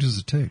how long does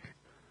it take?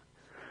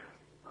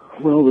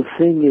 Well, the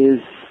thing is,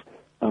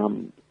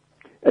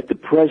 at the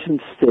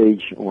present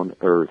stage on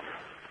Earth,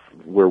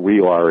 where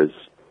we are as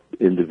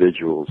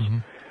individuals,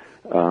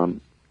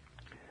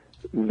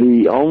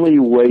 the only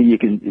way you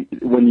can,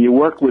 when you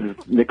work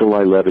with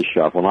Nikolai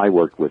Levashov, when I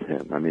worked with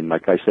him,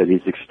 like I said,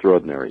 he's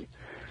extraordinary.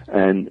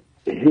 And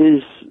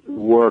his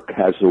work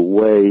has a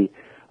way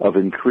of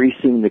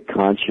increasing the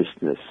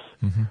consciousness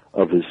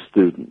of his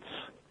students.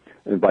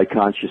 And by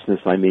consciousness,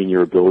 I mean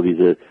your ability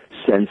to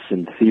sense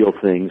and feel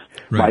things,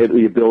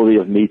 the ability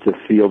of me to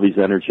feel these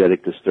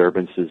energetic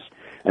disturbances.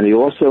 And he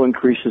also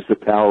increases the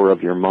power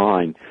of your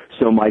mind,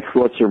 so my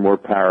thoughts are more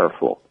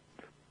powerful.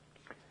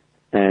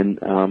 And,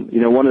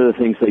 one of the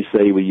things they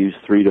say, we use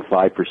 3 to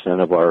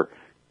 5% of our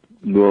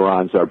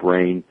neurons, our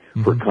brain,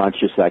 for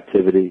conscious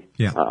activity.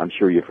 Yeah. I'm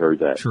sure you've heard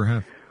that. Sure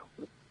have.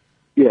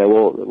 Yeah,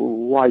 well,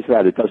 why is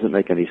that? It doesn't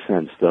make any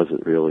sense, does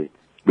it, really?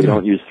 We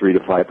don't use 3 to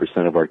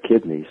 5% of our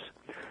kidneys.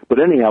 But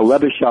anyhow,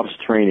 Levashov's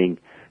training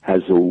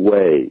has a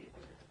way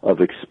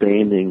of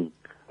expanding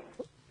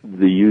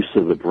the use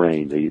of the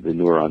brain, the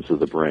neurons of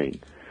the brain.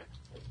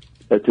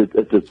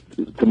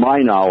 To my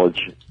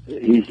knowledge,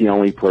 he's the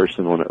only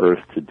person on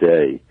Earth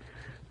today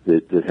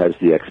that has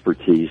the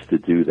expertise to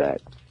do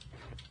that.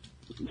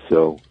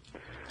 So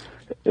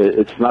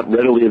it's not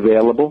readily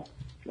available.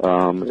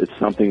 It's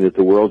something that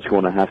the world's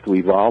going to have to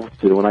evolve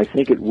to, and I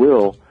think it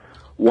will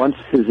once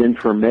his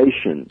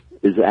information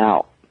is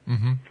out.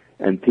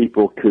 And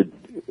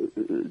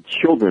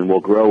children will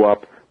grow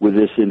up with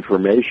this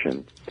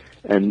information,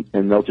 and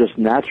they'll just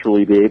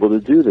naturally be able to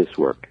do this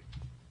work.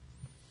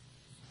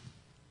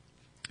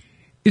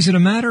 Is it a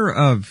matter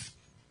of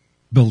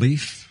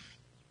belief,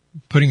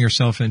 putting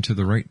yourself into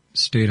the right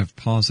state of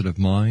positive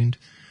mind?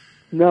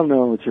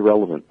 No, it's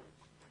irrelevant.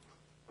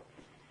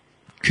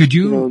 Could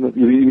you...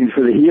 You mean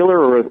for the healer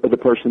or the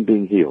person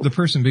being healed? The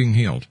person being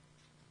healed.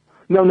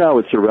 No,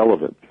 it's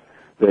irrelevant.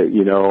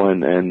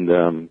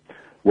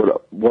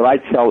 What I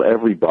tell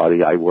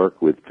everybody I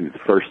work with the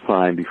first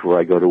time before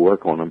I go to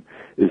work on them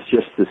is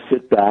just to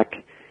sit back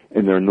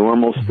in their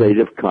normal state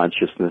of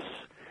consciousness.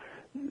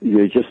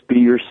 You just be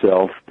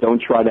yourself.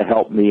 Don't try to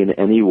help me in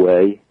any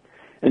way,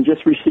 and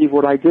just receive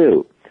what I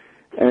do.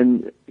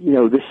 And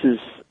this is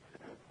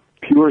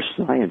pure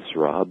science,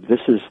 Rob. This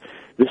is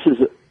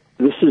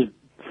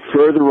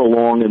further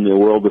along in the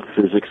world of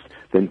physics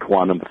than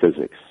quantum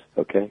physics.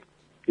 Okay,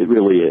 it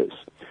really is.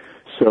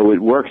 So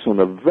it works on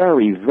a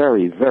very,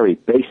 very, very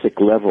basic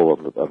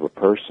level of a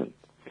person.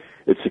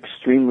 It's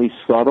extremely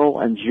subtle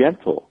and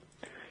gentle,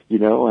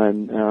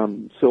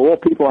 and so all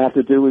people have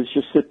to do is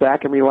just sit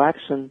back and relax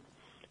and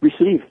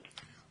receive.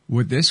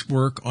 Would this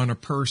work on a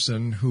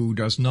person who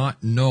does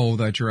not know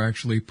that you're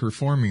actually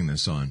performing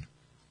this on?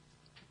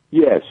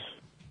 Yes.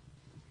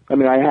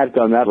 I have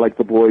done that, like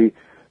the boy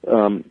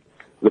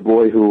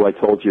who I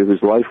told you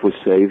whose life was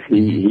saved.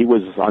 He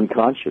was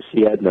unconscious.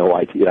 He had no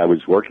idea I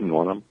was working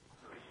on him.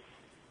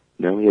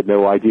 No, he had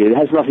no idea. It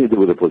has nothing to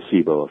do with the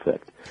placebo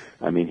effect.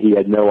 I mean, he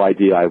had no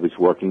idea I was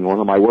working on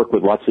him. I work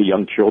with lots of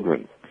young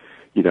children,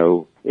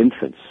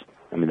 infants.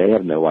 I mean, they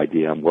have no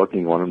idea I'm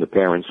working on them. The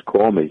parents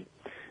call me,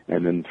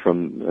 and then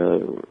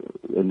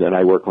and then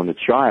I work on the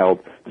child.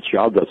 The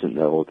child doesn't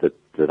know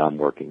that I'm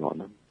working on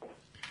them.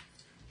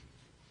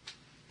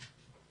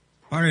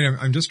 All right,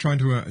 I'm just trying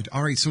to.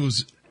 All right, so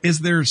is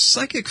there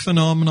psychic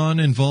phenomenon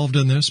involved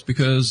in this?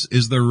 Because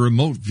is there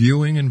remote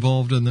viewing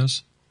involved in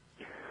this?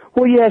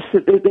 Well, yes,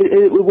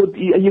 it would.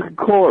 You could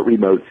call it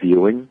remote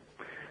viewing.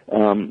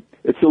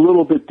 It's a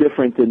little bit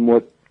different than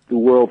what the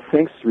world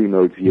thinks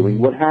remote viewing.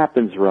 Mm-hmm. What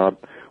happens, Rob,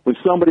 when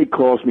somebody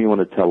calls me on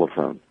a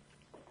telephone?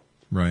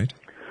 Right.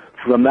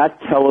 From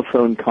that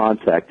telephone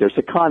contact, there's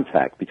a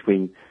contact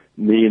between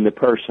me and the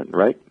person,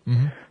 right?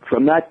 Mm-hmm.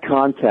 From that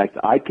contact,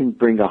 I can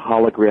bring a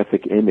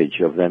holographic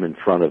image of them in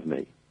front of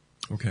me.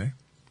 Okay.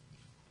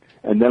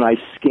 And then I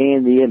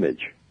scan the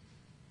image.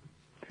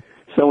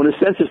 So in a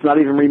sense, it's not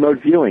even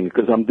remote viewing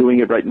because I'm doing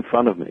it right in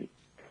front of me.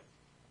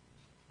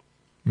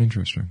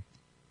 Interesting.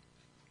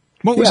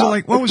 What was it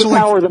like? What was the it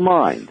like? Power of the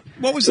mind.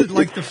 What was it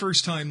like the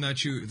first time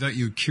that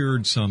you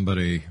cured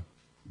somebody?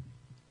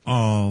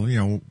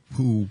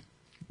 Who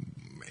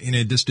in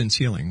a distance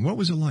healing. What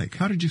was it like?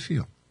 How did you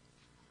feel?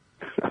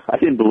 I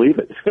didn't believe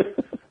it.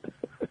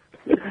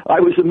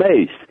 I was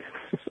amazed.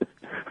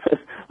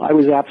 I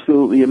was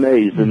absolutely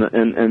amazed, and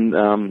in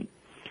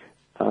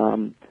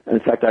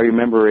fact, I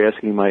remember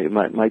asking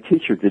my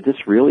teacher, "Did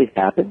this really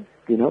happen?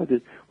 Was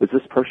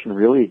this person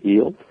really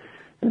healed?"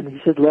 And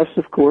he said, "Yes,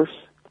 of course."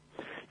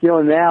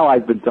 Now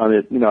I've done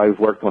it. I've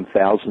worked on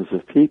thousands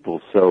of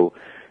people, so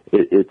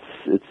it's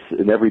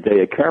an everyday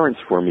occurrence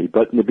for me.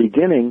 But in the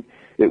beginning,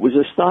 it was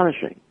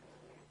astonishing.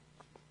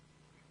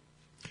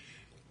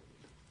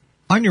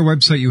 On your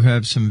website, you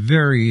have some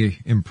very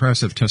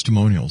impressive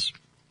testimonials.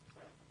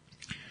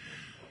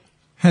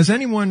 Has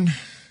anyone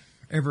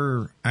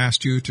ever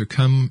asked you to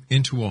come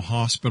into a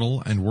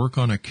hospital and work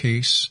on a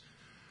case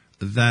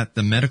that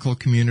the medical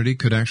community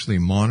could actually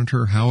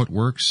monitor how it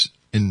works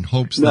in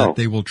hopes that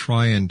they will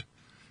try and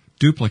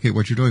duplicate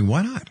what you're doing?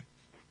 Why not?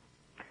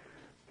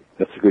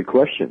 That's a good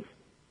question.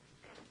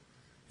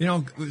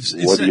 What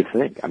do you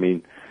think? I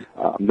mean,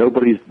 I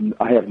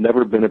have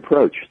never been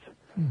approached.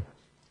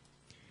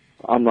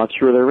 I'm not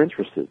sure they're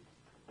interested.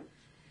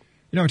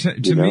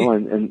 To me,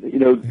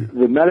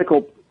 the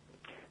medical.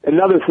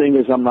 Another thing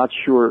is, I'm not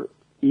sure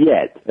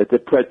yet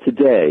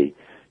today.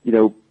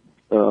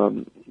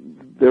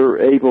 They're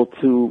able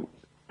to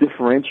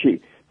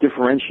differentiate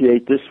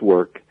this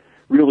work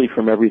really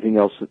from everything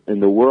else in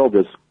the world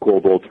that's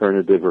called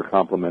alternative or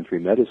complementary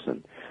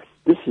medicine.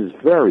 This is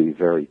very,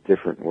 very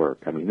different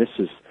work. I mean, this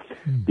is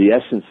the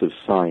essence of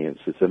science.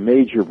 It's a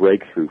major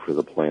breakthrough for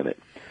the planet.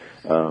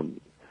 An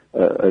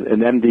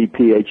MD,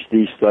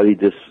 PhD studied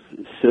this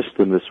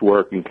system, this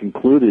work, and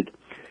concluded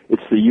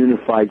it's the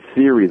unified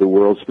theory the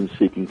world's been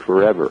seeking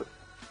forever.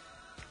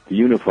 The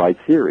unified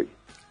theory.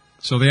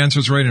 So the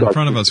answer's right in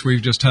front of us. We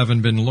just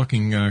haven't been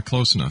looking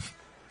close enough.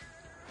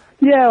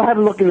 Yeah, I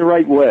haven't looked in the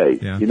right way.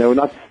 Yeah.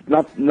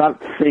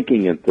 Not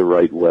thinking it the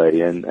right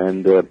way. And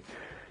I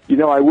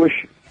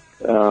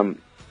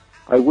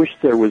wish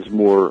there was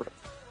more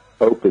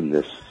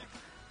openness.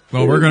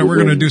 Well, we're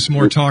going to do some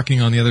more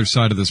talking on the other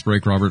side of this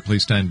break, Robert.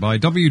 Please stand by.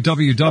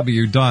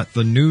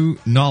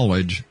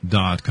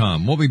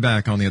 www.thenewknowledge.com. We'll be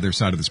back on the other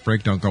side of this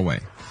break. Don't go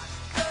away.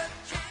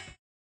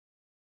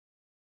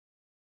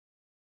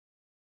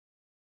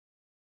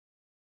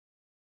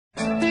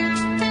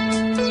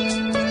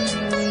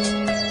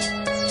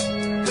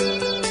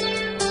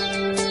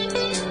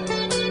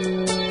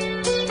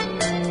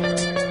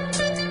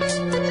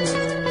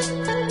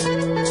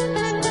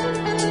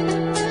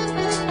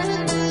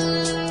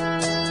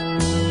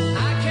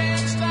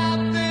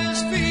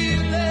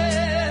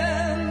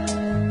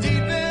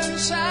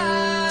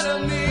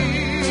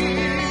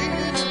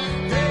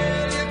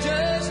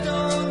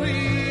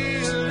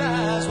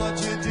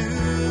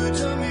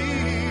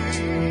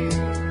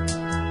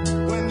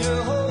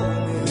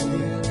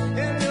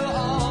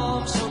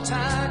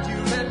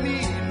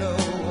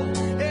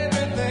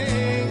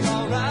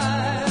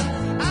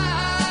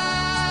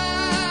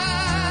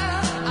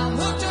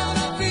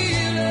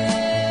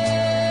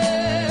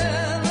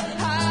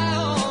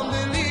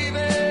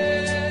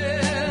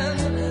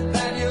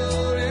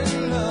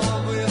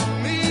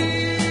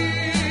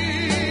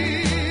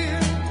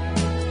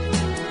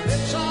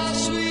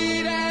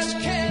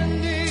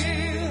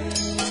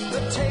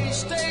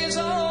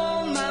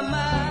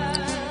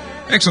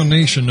 Exo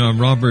Nation,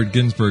 Robert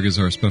Ginsburg is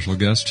our special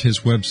guest. His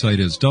website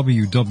is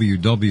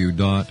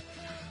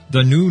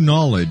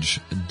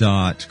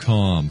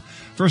www.thenewknowledge.com.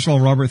 First of all,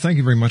 Robert, thank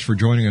you very much for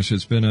joining us.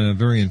 It's been a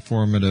very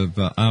informative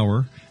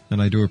hour,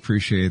 and I do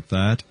appreciate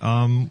that.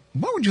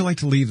 What would you like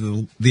to leave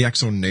the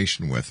Exo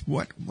Nation with?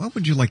 What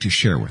would you like to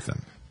share with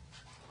them?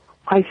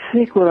 I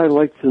think what I'd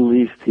like to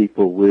leave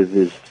people with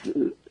is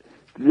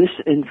this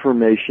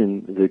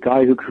information. The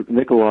guy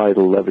Nikolai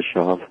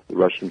Levashov, the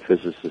Russian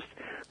physicist,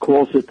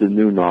 calls it the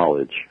new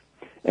knowledge,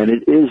 and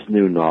it is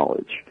new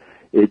knowledge.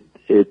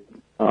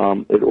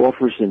 it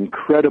offers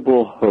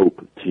incredible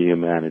hope to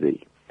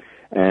humanity.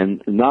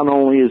 And not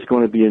only is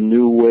going to be a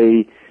new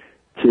way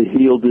to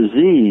heal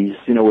disease,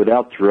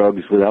 without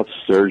drugs, without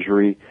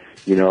surgery,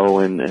 and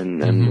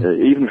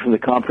even from the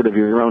comfort of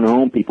your own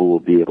home, people will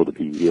be able to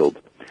be healed.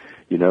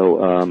 In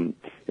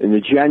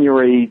the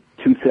January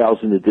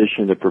 2000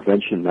 edition of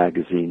Prevention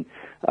magazine,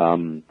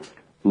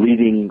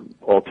 leading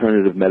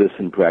alternative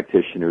medicine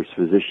practitioners,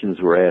 physicians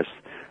were asked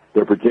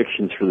their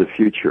predictions for the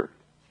future.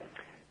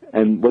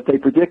 And what they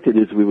predicted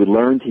is we would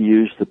learn to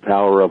use the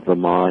power of the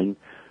mind,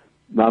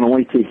 not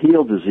only to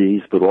heal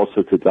disease, but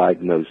also to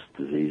diagnose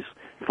disease,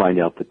 find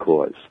out the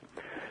cause.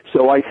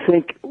 So I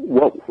think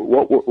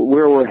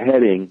where we're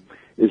heading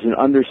is an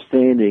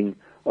understanding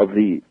of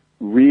the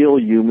real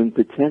human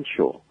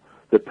potential,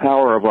 the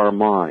power of our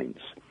minds,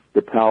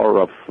 the power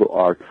of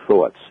our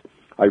thoughts.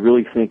 I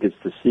really think it's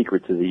the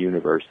secret to the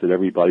universe that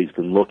everybody's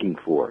been looking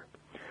for.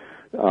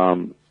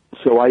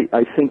 So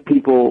I think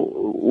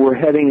we're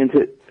heading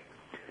into,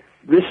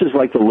 this is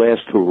like the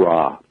last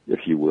hurrah,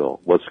 if you will,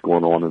 what's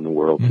going on in the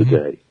world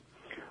today.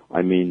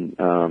 I mean,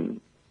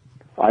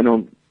 I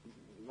don't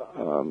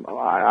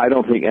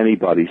think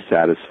anybody's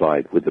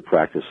satisfied with the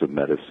practice of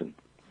medicine.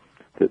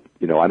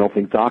 I don't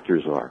think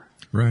doctors are.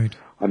 Right.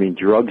 I mean,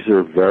 drugs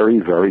are very,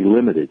 very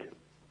limited.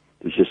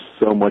 There's just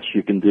so much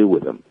you can do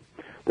with them.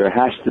 There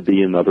has to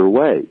be another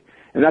way.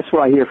 And that's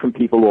what I hear from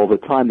people all the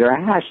time. There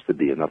has to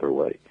be another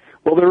way.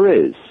 Well, there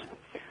is.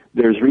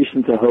 There's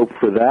reason to hope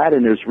for that,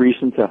 and there's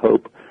reason to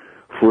hope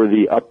for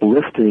the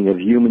uplifting of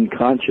human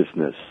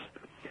consciousness.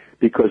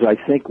 Because I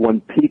think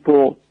when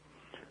people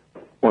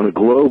on a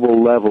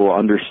global level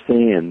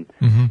understand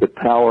the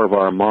power of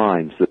our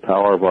minds, the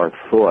power of our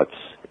thoughts,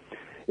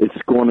 it's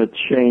going to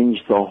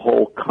change the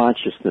whole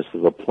consciousness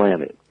of the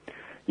planet.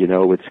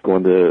 It's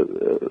going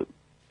to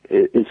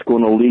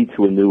lead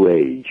to a new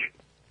age,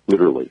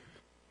 literally.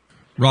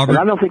 Robert, and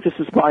I don't think this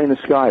is pie in the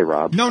sky,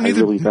 Rob. No, I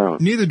really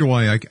don't. Neither do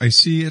I. I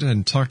see it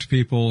and talk to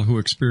people who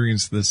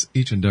experience this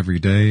each and every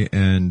day,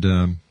 and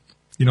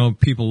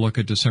people look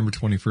at December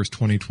 21st,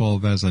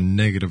 2012 as a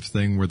negative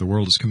thing where the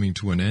world is coming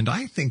to an end.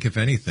 I think, if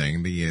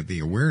anything, the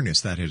awareness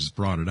that has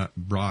brought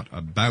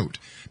about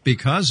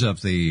because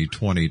of the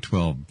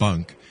 2012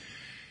 bunk,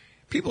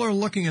 people are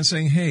looking and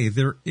saying, hey,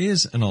 there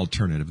is an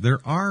alternative.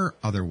 There are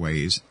other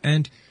ways.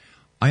 And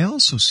I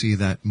also see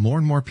that more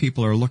and more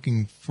people are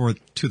looking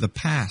to the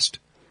past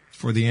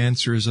for the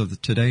answers of the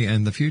today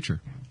and the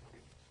future.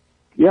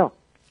 Yeah.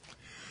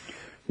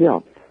 Yeah.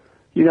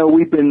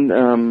 We've been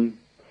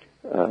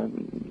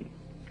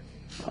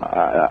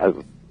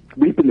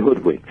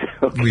hoodwinked.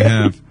 Okay? We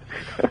have.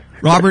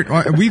 Robert,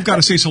 we've got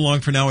to say so long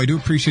for now. I do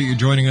appreciate you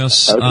joining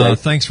us. Okay.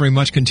 Thanks very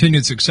much.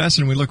 Continued success,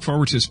 and we look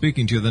forward to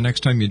speaking to you the next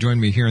time you join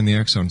me here in the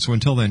X Zone. So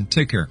until then,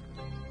 take care.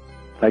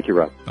 Thank you,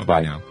 Rob.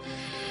 Bye now.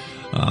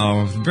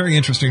 Very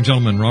interesting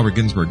gentleman, Robert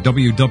Ginsburg,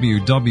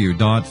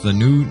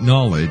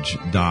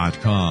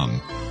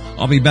 www.thenewnowledge.com.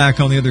 I'll be back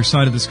on the other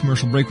side of this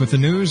commercial break with the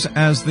news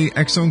as the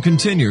X Zone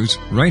continues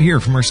right here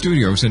from our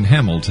studios in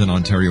Hamilton,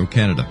 Ontario,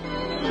 Canada.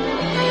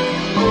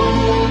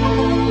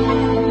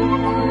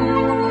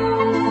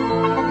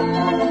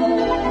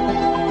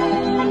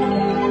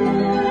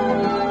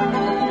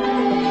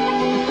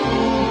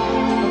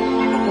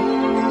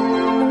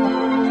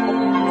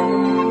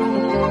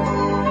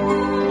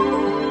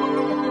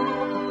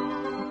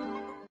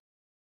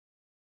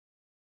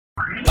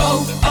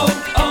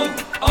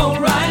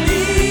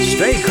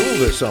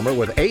 Summer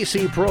with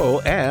AC Pro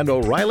and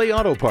O'Reilly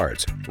Auto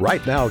Parts.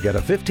 Right now, get a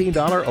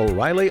 $15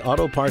 O'Reilly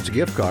Auto Parts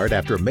gift card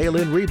after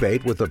mail-in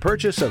rebate with the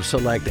purchase of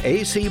select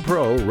AC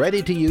Pro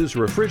ready-to-use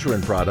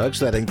refrigerant products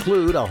that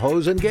include a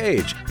hose and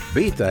gauge.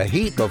 Beat the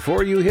heat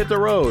before you hit the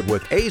road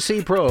with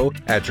AC Pro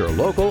at your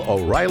local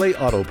O'Reilly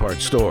Auto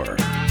Parts store.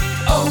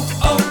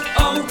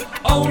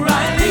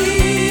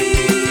 O'Reilly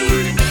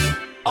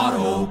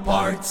Auto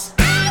Parts.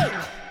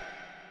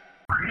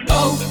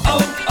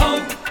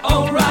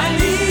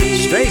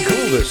 O'Reilly. Stay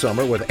cool this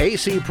summer with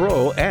AC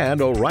Pro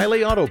and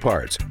O'Reilly Auto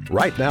Parts.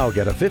 Right now,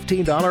 get a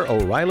 $15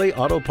 O'Reilly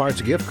Auto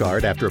Parts gift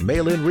card after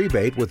mail-in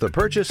rebate with the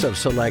purchase of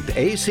select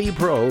AC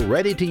Pro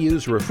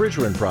ready-to-use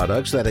refrigerant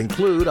products that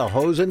include a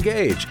hose and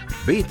gauge.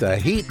 Beat the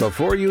heat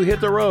before you hit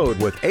the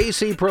road with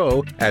AC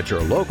Pro at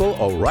your local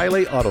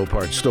O'Reilly Auto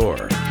Parts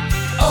store.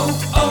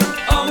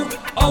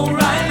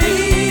 O'Reilly.